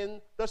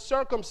in the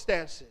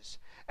circumstances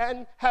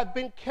and have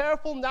been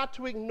careful not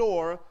to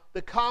ignore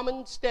the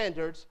common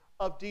standards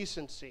of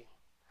decency.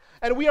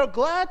 And we are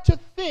glad to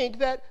think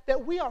that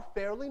we are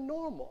fairly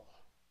normal.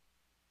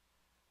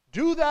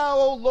 Do thou,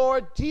 O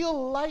Lord,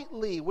 deal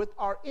lightly with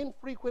our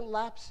infrequent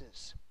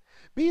lapses.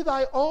 Be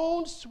thy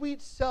own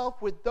sweet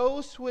self with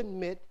those who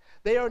admit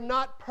they are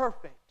not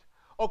perfect,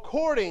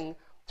 according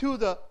to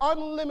the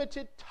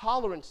unlimited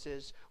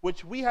tolerances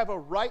which we have a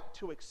right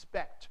to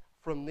expect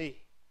from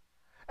thee.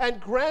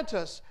 And grant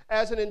us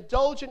as an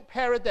indulgent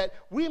parent that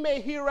we may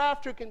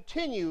hereafter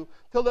continue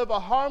to live a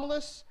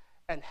harmless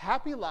and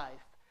happy life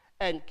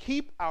and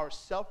keep our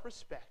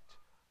self-respect.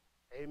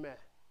 Amen.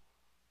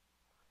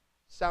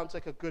 Sounds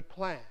like a good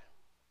plan.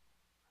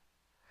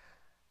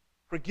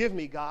 Forgive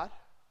me, God.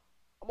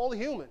 I'm only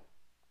human.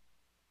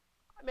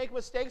 I make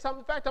mistakes.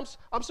 In fact,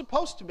 I'm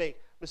supposed to make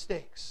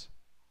mistakes.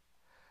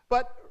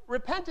 But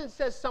repentance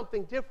says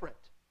something different.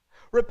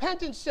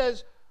 Repentance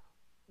says,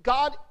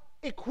 God,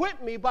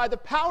 equip me by the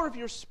power of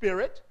your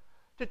Spirit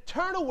to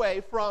turn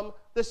away from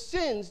the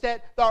sins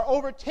that are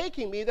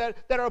overtaking me, that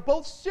are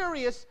both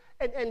serious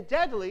and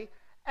deadly,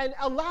 and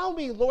allow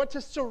me, Lord,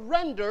 to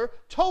surrender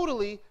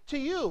totally to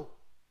you.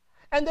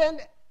 And then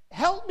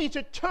help me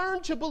to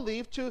turn to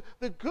believe to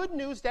the good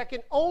news that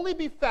can only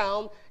be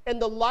found in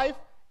the life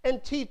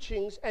and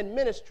teachings and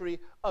ministry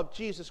of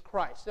Jesus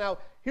Christ. Now,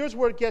 here's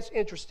where it gets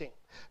interesting,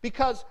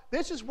 because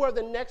this is where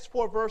the next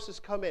 4 verses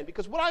come in.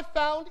 Because what I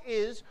found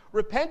is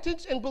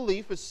repentance and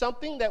belief is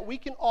something that we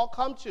can all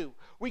come to.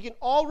 We can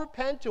all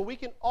repent and we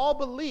can all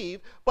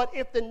believe, but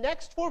if the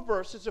next 4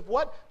 verses of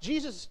what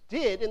Jesus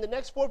did in the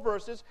next 4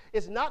 verses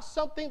is not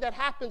something that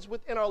happens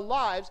within our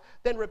lives,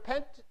 then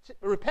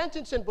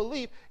repentance and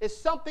belief is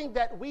something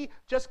that we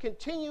just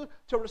continue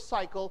to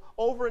recycle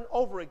over and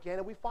over again,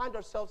 and we find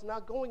ourselves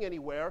not going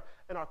anywhere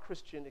in our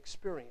Christian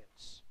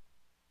experience.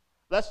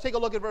 Let's take a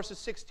look at verses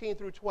 16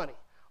 through 20.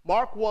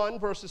 Mark 1,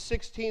 verses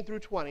 16 through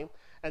 20,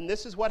 and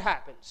this is what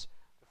happens.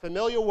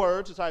 Familiar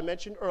words, as I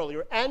mentioned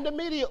earlier, and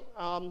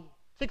immediately,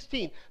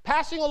 16,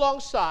 passing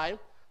alongside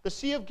the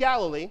Sea of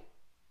Galilee,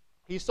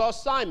 he saw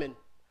Simon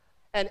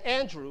and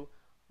Andrew,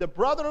 the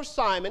brother of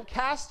Simon,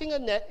 casting a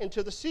net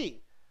into the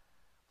sea,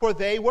 for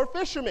they were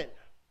fishermen.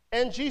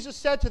 And Jesus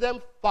said to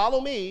them, "Follow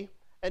me,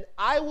 and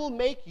I will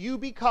make you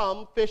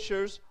become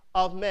fishers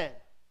of men."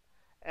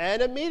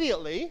 And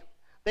immediately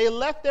they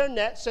left their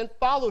nets and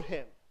followed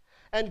him.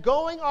 And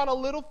going on a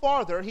little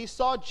farther, he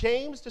saw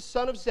James, the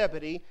son of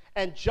Zebedee,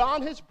 and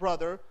John his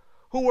brother,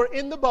 who were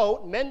in the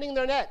boat mending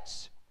their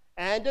nets.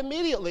 And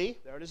immediately,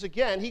 there it is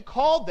again, he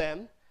called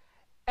them,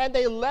 and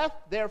they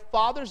left their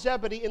father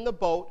Zebedee in the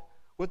boat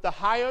with the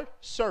hired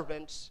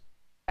servants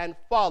and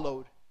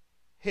followed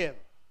him.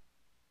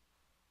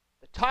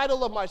 The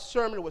title of my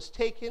sermon was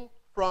taken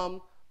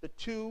from the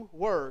 2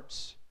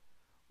 words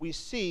we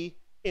see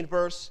in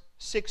verse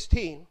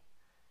 16,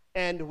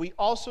 and we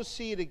also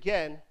see it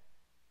again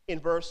in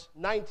verse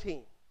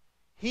 19.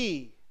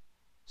 He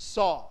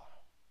saw.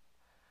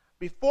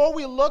 Before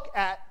we look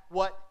at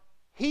what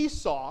he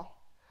saw,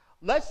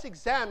 let's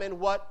examine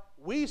what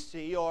we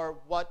see, or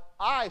what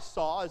I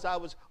saw as I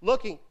was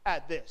looking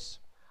at this.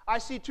 I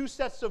see 2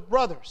 sets of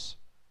brothers.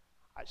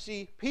 I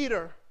see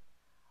Peter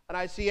and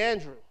I see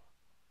Andrew.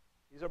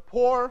 These are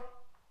poor,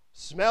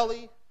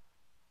 smelly,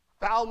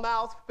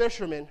 foul-mouthed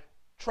fishermen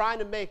trying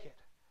to make it.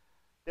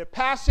 They're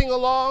passing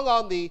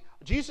along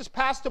Jesus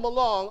passed them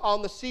along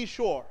on the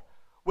seashore,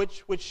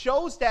 which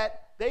shows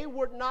that they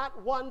were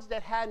not ones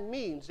that had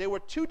means. There were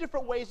 2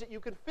 different ways that you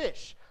could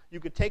fish. You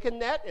could take a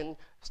net and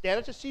stand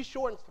at the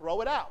seashore and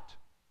throw it out.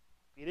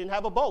 You didn't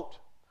have a boat.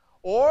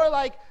 Or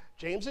like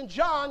James and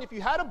John, if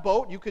you had a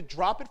boat, you could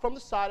drop it from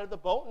the side of the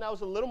boat, and that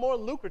was a little more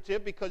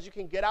lucrative because you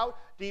can get out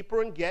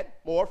deeper and get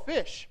more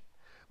fish.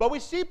 But we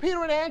see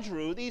Peter and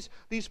Andrew, these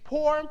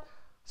poor,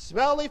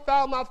 smelly,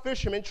 foul-mouthed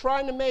fishermen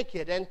trying to make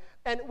it,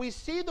 and we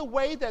see the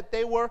way that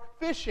they were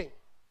fishing.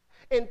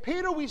 In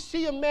Peter, we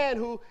see a man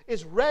who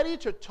is ready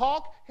to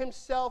talk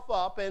himself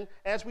up, and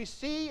as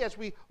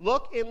we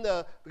look in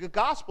the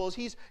Gospels,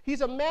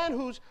 he's a man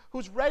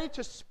who's ready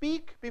to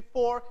speak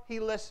before he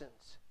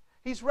listens.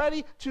 He's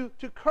ready to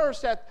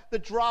curse at the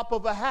drop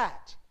of a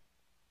hat.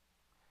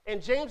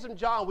 In James and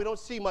John, we don't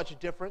see much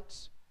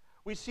difference.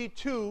 We see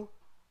 2,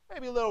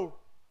 maybe a little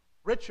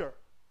richer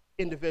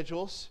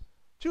individuals,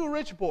 2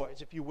 rich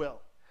boys, if you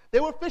will. They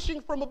were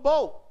fishing from a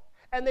boat,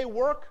 and they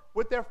work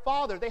with their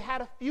father. They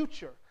had a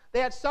future. They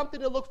had something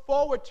to look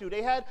forward to.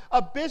 They had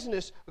a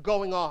business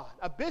going on,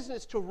 a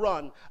business to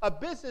run, a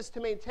business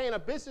to maintain, a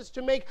business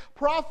to make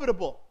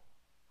profitable.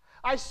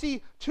 I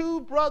see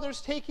 2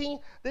 brothers taking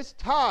this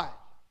time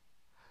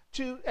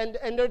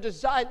and their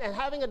desire, and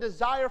having a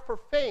desire for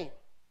fame,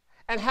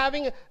 and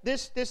having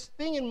this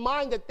thing in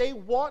mind that they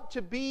want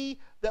to be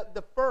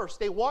the first.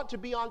 They want to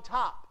be on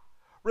top.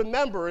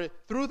 Remember,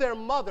 through their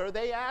mother,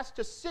 they asked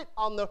to sit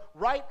on the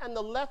right and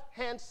the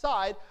left-hand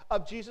side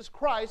of Jesus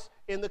Christ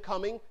in the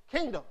coming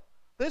kingdom.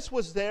 This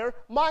was their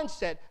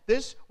mindset.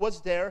 This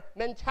was their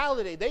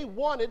mentality. They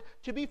wanted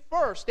to be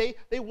first.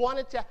 They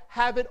wanted to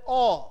have it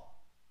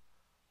all.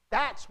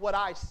 That's what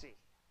I see.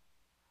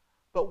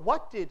 But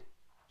what did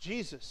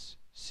Jesus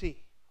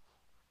see?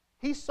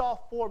 He saw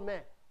 4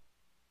 men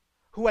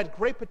who had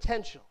great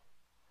potential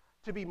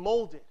to be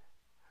molded,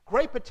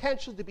 great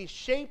potential to be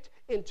shaped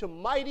into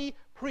mighty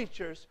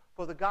preachers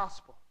for the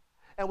gospel.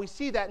 And we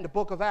see that in the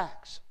book of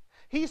Acts.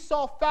 He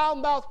saw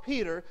foul-mouthed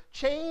Peter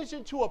changed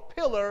into a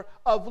pillar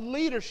of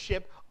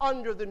leadership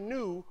under the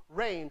new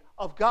reign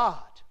of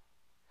God.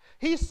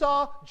 He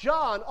saw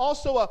John,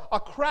 also a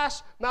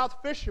crass-mouthed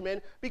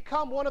fisherman,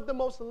 become one of the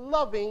most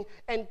loving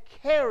and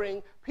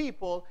caring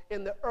people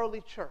in the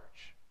early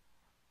church.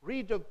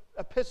 Read the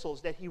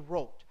epistles that he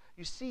wrote.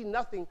 You see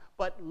nothing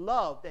but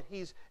love that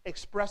he's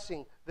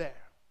expressing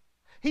there.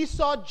 He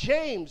saw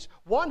James,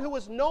 one who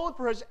was known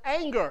for his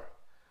anger,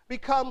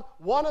 become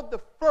one of the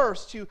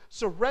first to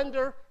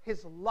surrender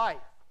his life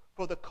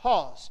for the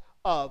cause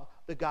of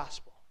the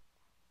gospel.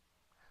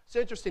 It's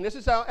interesting. This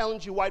is how Ellen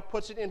G. White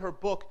puts it in her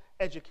book,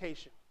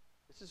 Education.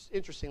 This is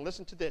interesting.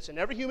 Listen to this. In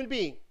every human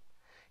being,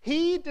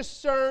 he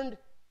discerned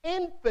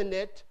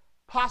infinite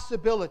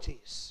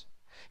possibilities.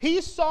 He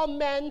saw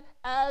men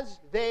as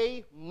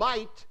they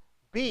might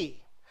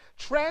be,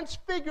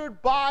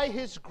 transfigured by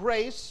his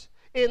grace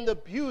in the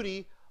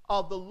beauty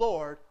of the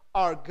Lord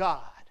our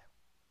God.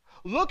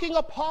 Looking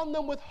upon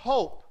them with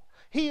hope,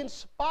 he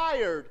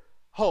inspired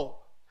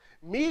hope.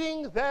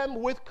 Meeting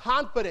them with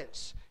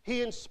confidence,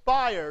 he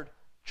inspired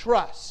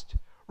trust.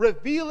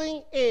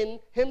 Revealing in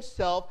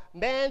himself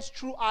man's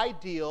true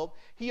ideal,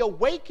 he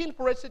awakened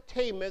for its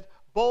attainment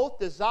both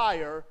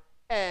desire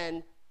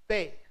and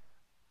faith.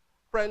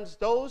 Friends,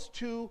 those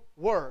two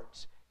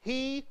words,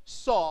 he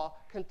saw,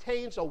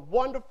 contains a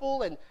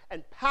wonderful and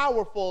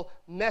powerful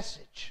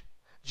message.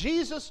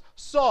 Jesus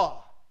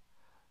saw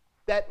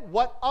that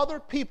what other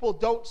people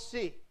don't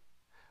see,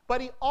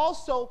 but he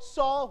also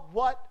saw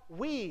what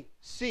we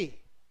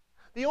see.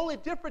 The only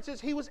difference is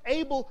he was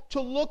able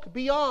to look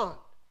beyond.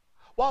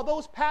 While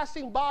those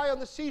passing by on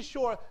the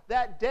seashore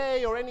that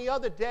day or any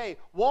other day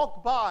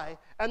walked by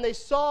and they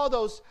saw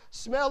those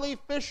smelly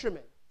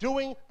fishermen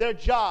doing their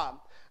job,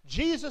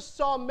 Jesus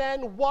saw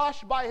men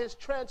washed by his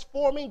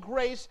transforming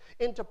grace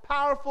into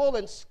powerful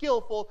and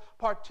skillful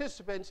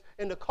participants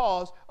in the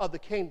cause of the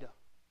kingdom.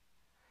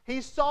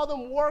 He saw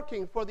them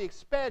working for the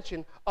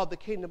expansion of the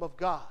kingdom of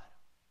God.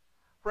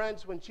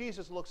 Friends, when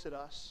Jesus looks at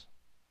us,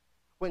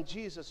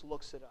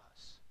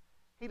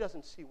 he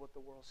doesn't see what the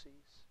world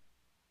sees.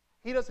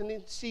 He doesn't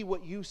even see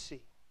what you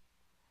see.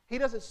 He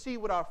doesn't see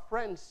what our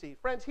friends see.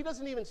 Friends, he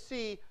doesn't even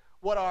see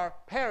what our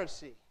parents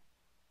see.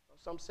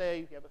 Some say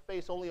you have a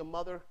face only a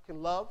mother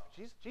can love.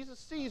 Jesus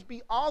sees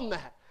beyond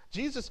that.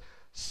 Jesus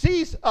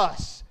sees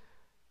us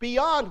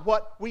beyond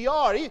what we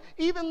are.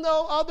 Even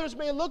though others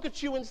may look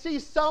at you and see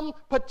some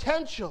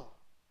potential,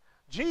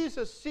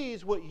 Jesus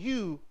sees what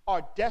you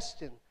are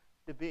destined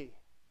to be.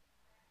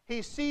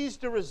 He sees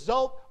the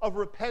result of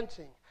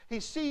repenting.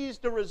 He sees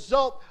the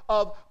result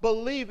of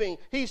believing.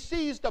 He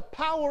sees the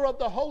power of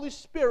the Holy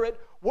Spirit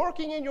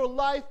working in your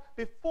life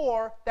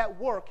before that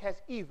work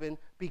has even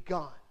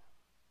begun.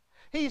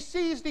 He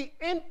sees the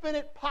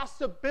infinite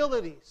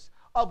possibilities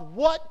of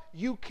what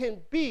you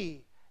can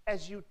be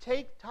as you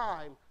take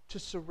time to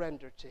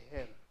surrender to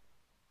him.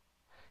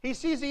 He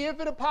sees the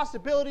infinite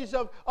possibilities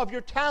of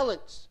your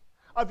talents,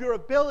 of your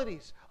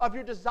abilities, of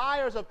your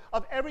desires,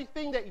 of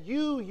everything that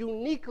you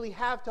uniquely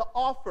have to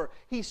offer.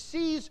 He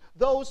sees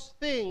those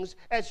things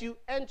as you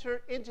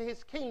enter into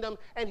his kingdom,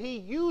 and he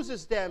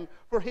uses them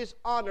for his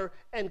honor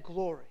and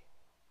glory.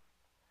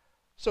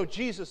 So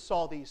Jesus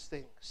saw these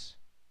things,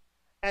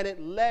 and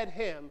it led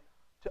him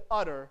to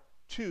utter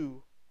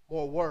two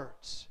more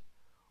words.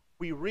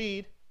 We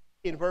read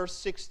in verse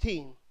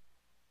 16,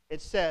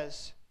 it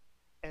says,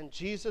 and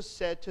Jesus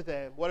said to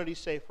them, what did he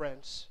say,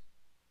 friends?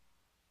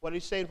 What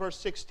did he say in verse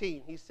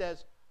 16? He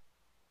says,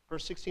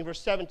 verse 16,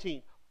 verse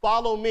 17,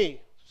 follow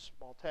me,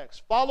 small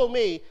text, follow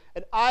me,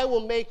 and I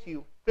will make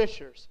you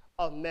fishers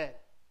of men.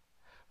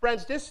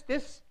 Friends, this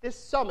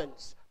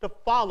summons to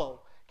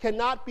follow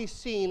cannot be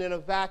seen in a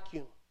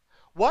vacuum.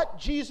 What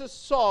Jesus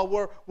saw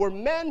were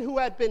men who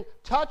had been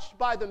touched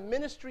by the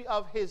ministry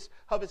of his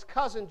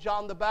cousin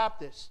John the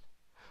Baptist.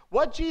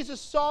 What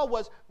Jesus saw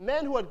was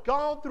men who had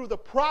gone through the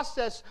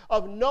process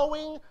of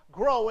knowing,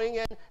 growing,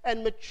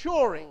 and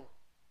maturing.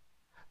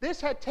 This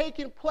had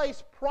taken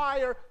place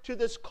prior to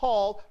this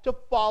call to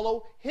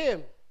follow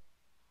him.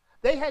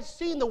 They had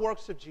seen the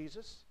works of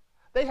Jesus.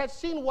 They had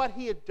seen what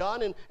he had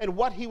done and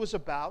what he was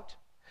about.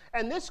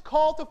 And this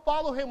call to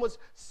follow him was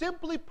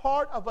simply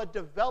part of a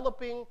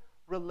developing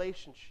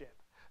relationship.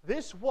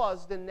 This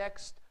was the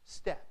next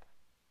step.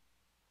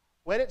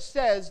 When it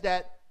says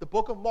that the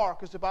book of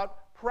Mark is about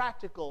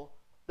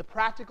the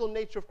practical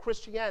nature of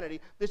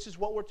Christianity, this is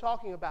what we're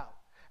talking about.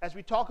 As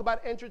we talk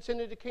about entrance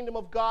into the kingdom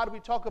of God, we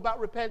talk about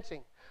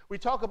repenting. We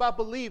talk about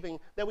believing,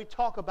 then we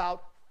talk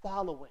about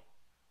following.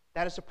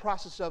 That is a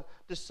process of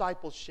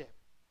discipleship.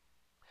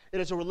 It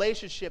is a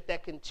relationship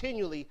that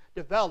continually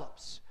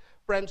develops.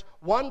 Friends,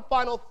 one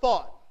final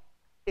thought.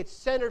 It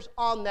centers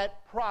on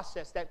that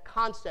process, that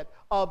concept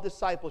of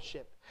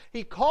discipleship.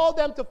 He called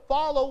them to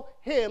follow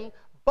him,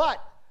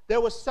 but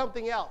there was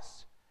something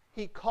else.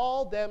 He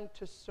called them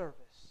to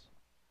service.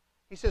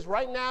 He says,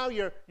 right now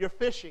you're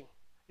fishing.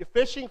 You're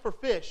fishing for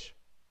fish,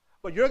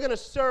 but you're going to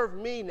serve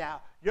me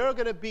now. You're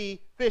going to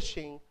be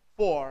fishing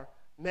for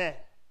men.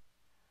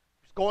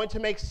 He's going to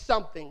make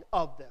something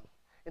of them.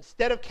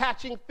 Instead of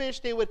catching fish,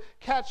 they would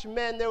catch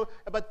men.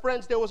 But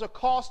friends, there was a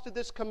cost to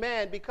this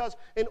command, because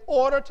in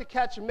order to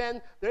catch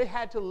men, they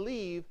had to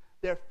leave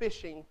their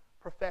fishing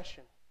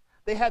profession.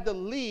 They had to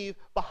leave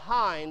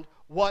behind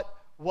what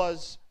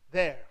was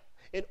there.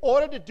 In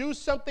order to do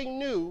something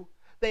new,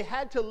 they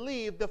had to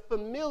leave the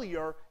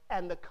familiar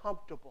and the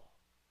comfortable.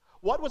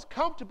 What was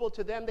comfortable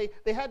to them,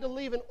 they had to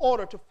leave in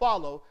order to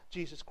follow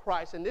Jesus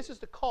Christ. And this is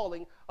the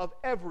calling of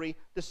every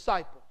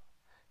disciple,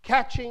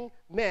 catching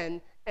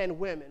men and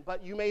women.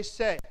 But you may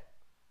say,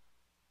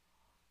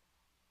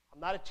 I'm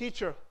not a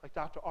teacher like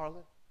Dr.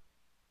 Arlen.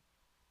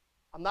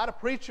 I'm not a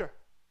preacher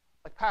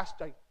like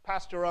Pastor.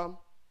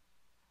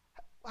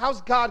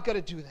 How's God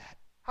going to do that?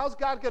 How's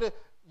God going to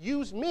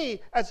use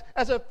me as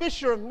a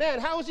fisher of men?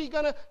 How is he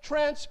going to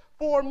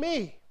transform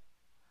me?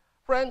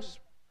 Friends,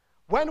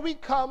 when we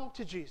come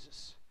to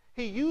Jesus,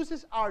 He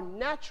uses our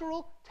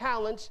natural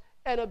talents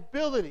and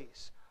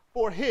abilities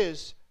for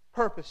his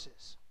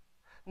purposes.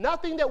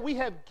 Nothing that we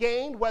have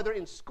gained, whether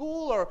in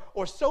school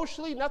or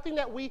socially, nothing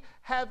that we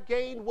have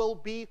gained will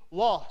be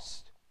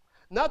lost.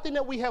 Nothing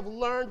that we have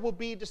learned will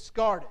be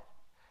discarded.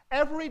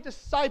 Every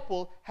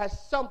disciple has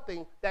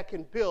something that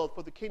can build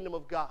for the kingdom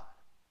of God.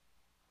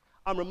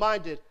 I'm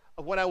reminded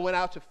of when I went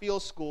out to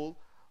field school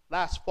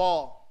last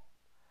fall.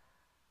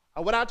 I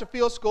went out to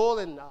field school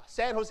in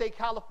San Jose,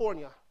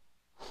 California.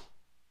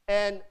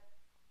 And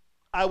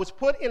I was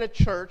put in a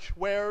church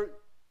where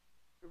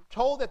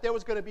told that there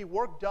was going to be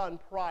work done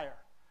prior,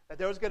 that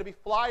there was going to be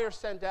flyers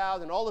sent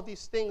out, and all of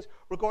these things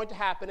were going to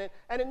happen,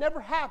 and it never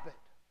happened.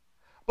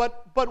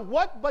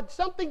 But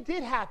something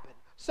did happen.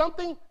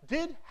 Something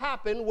did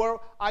happen where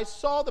I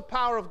saw the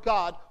power of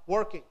God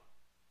working.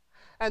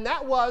 And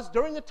that was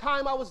during the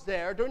time I was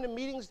there, during the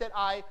meetings that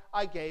I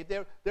gave,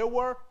 there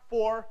were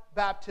 4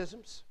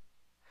 baptisms.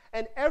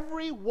 And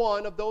every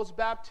one of those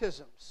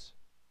baptisms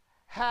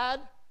had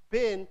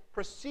been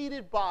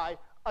preceded by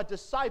a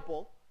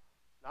disciple,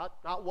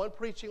 not one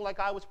preaching like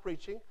I was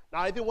preaching,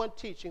 not even one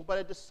teaching, but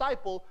a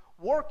disciple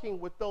working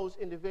with those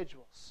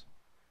individuals.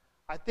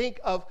 I think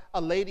of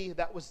a lady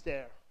that was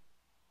there.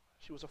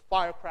 She was a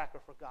firecracker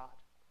for God.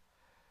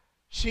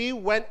 She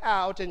went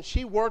out and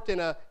she worked in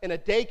a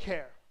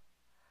daycare.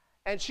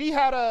 And she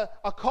had a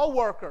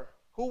co-worker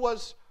who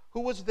was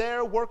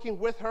there working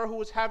with her, who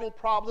was having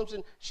problems,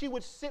 and she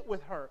would sit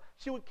with her.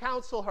 She would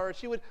counsel her.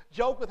 She would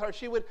joke with her.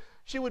 She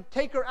would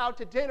take her out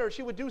to dinner.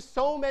 She would do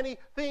so many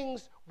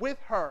things with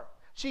her.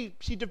 She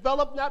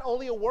developed not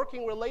only a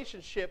working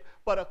relationship,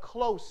 but a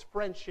close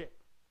friendship.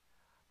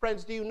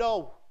 Friends, do you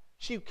know,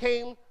 she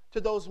came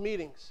to those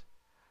meetings.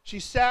 She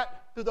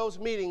sat through those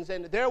meetings,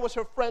 and there was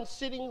her friend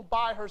sitting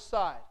by her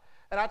side.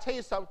 And I tell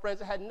you something,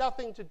 friends, it had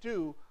nothing to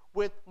do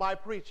with my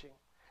preaching.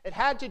 It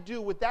had to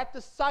do with that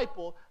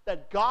disciple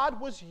that God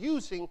was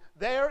using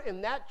there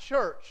in that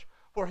church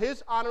for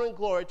his honor and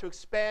glory to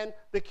expand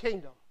the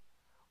kingdom.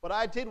 What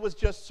I did was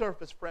just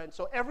surface, friends.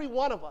 So every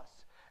one of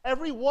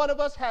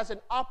us has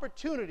an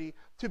opportunity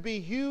to be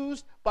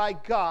used by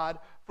God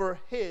for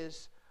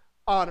his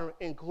honor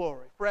and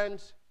glory.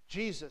 Friends,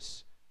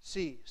 Jesus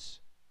sees.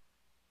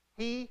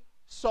 He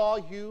saw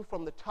you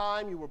from the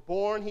time you were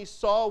born. He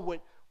saw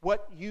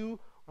what you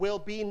will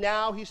be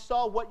now. He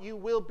saw what you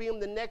will be in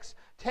the next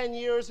 10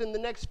 years, in the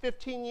next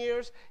 15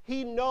 years.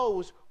 He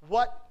knows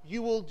what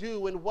you will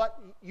do and what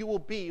you will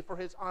be for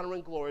his honor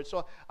and glory.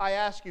 So I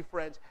ask you,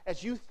 friends,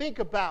 as you think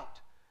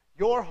about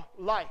your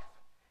life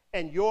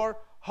and your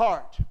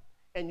heart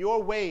and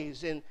your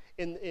ways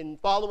in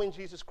following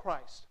Jesus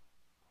Christ,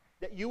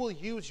 that you will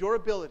use your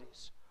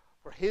abilities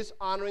for his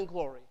honor and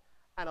glory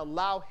and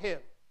allow him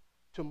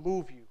to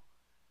move you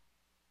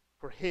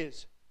for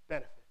his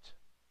benefit.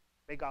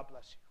 May God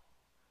bless you.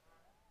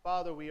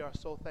 Father, we are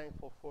so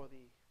thankful for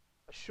the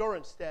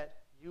assurance that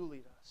you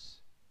lead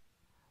us,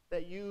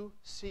 that you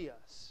see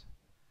us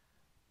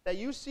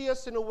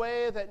in a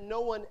way that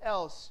no one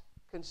else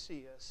can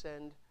see us,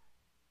 and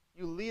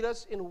you lead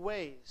us in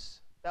ways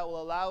that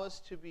will allow us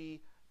to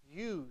be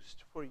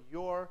used for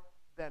your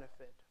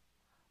benefit.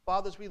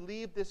 Father, as we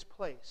leave this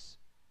place,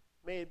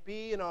 may it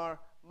be in our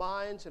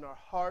minds and our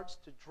hearts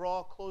to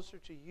draw closer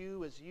to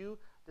you as you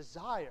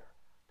desire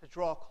to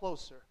draw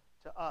closer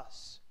to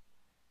us.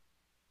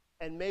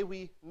 And may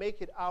we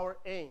make it our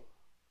aim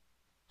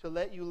to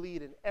let you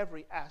lead in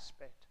every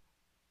aspect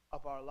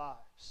of our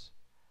lives.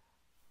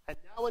 And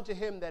now unto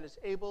him that is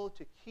able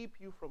to keep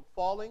you from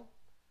falling,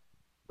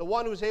 the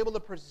one who is able to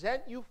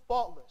present you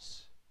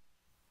faultless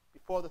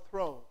before the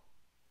throne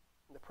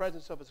in the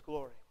presence of his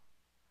glory.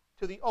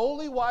 To the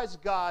only wise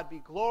God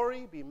be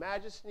glory, be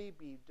majesty,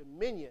 be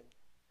dominion,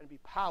 and be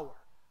power,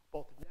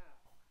 both now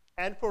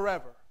and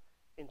forever.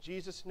 In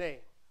Jesus' name,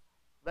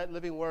 let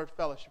Living Word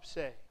Fellowship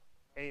say,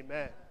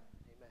 amen.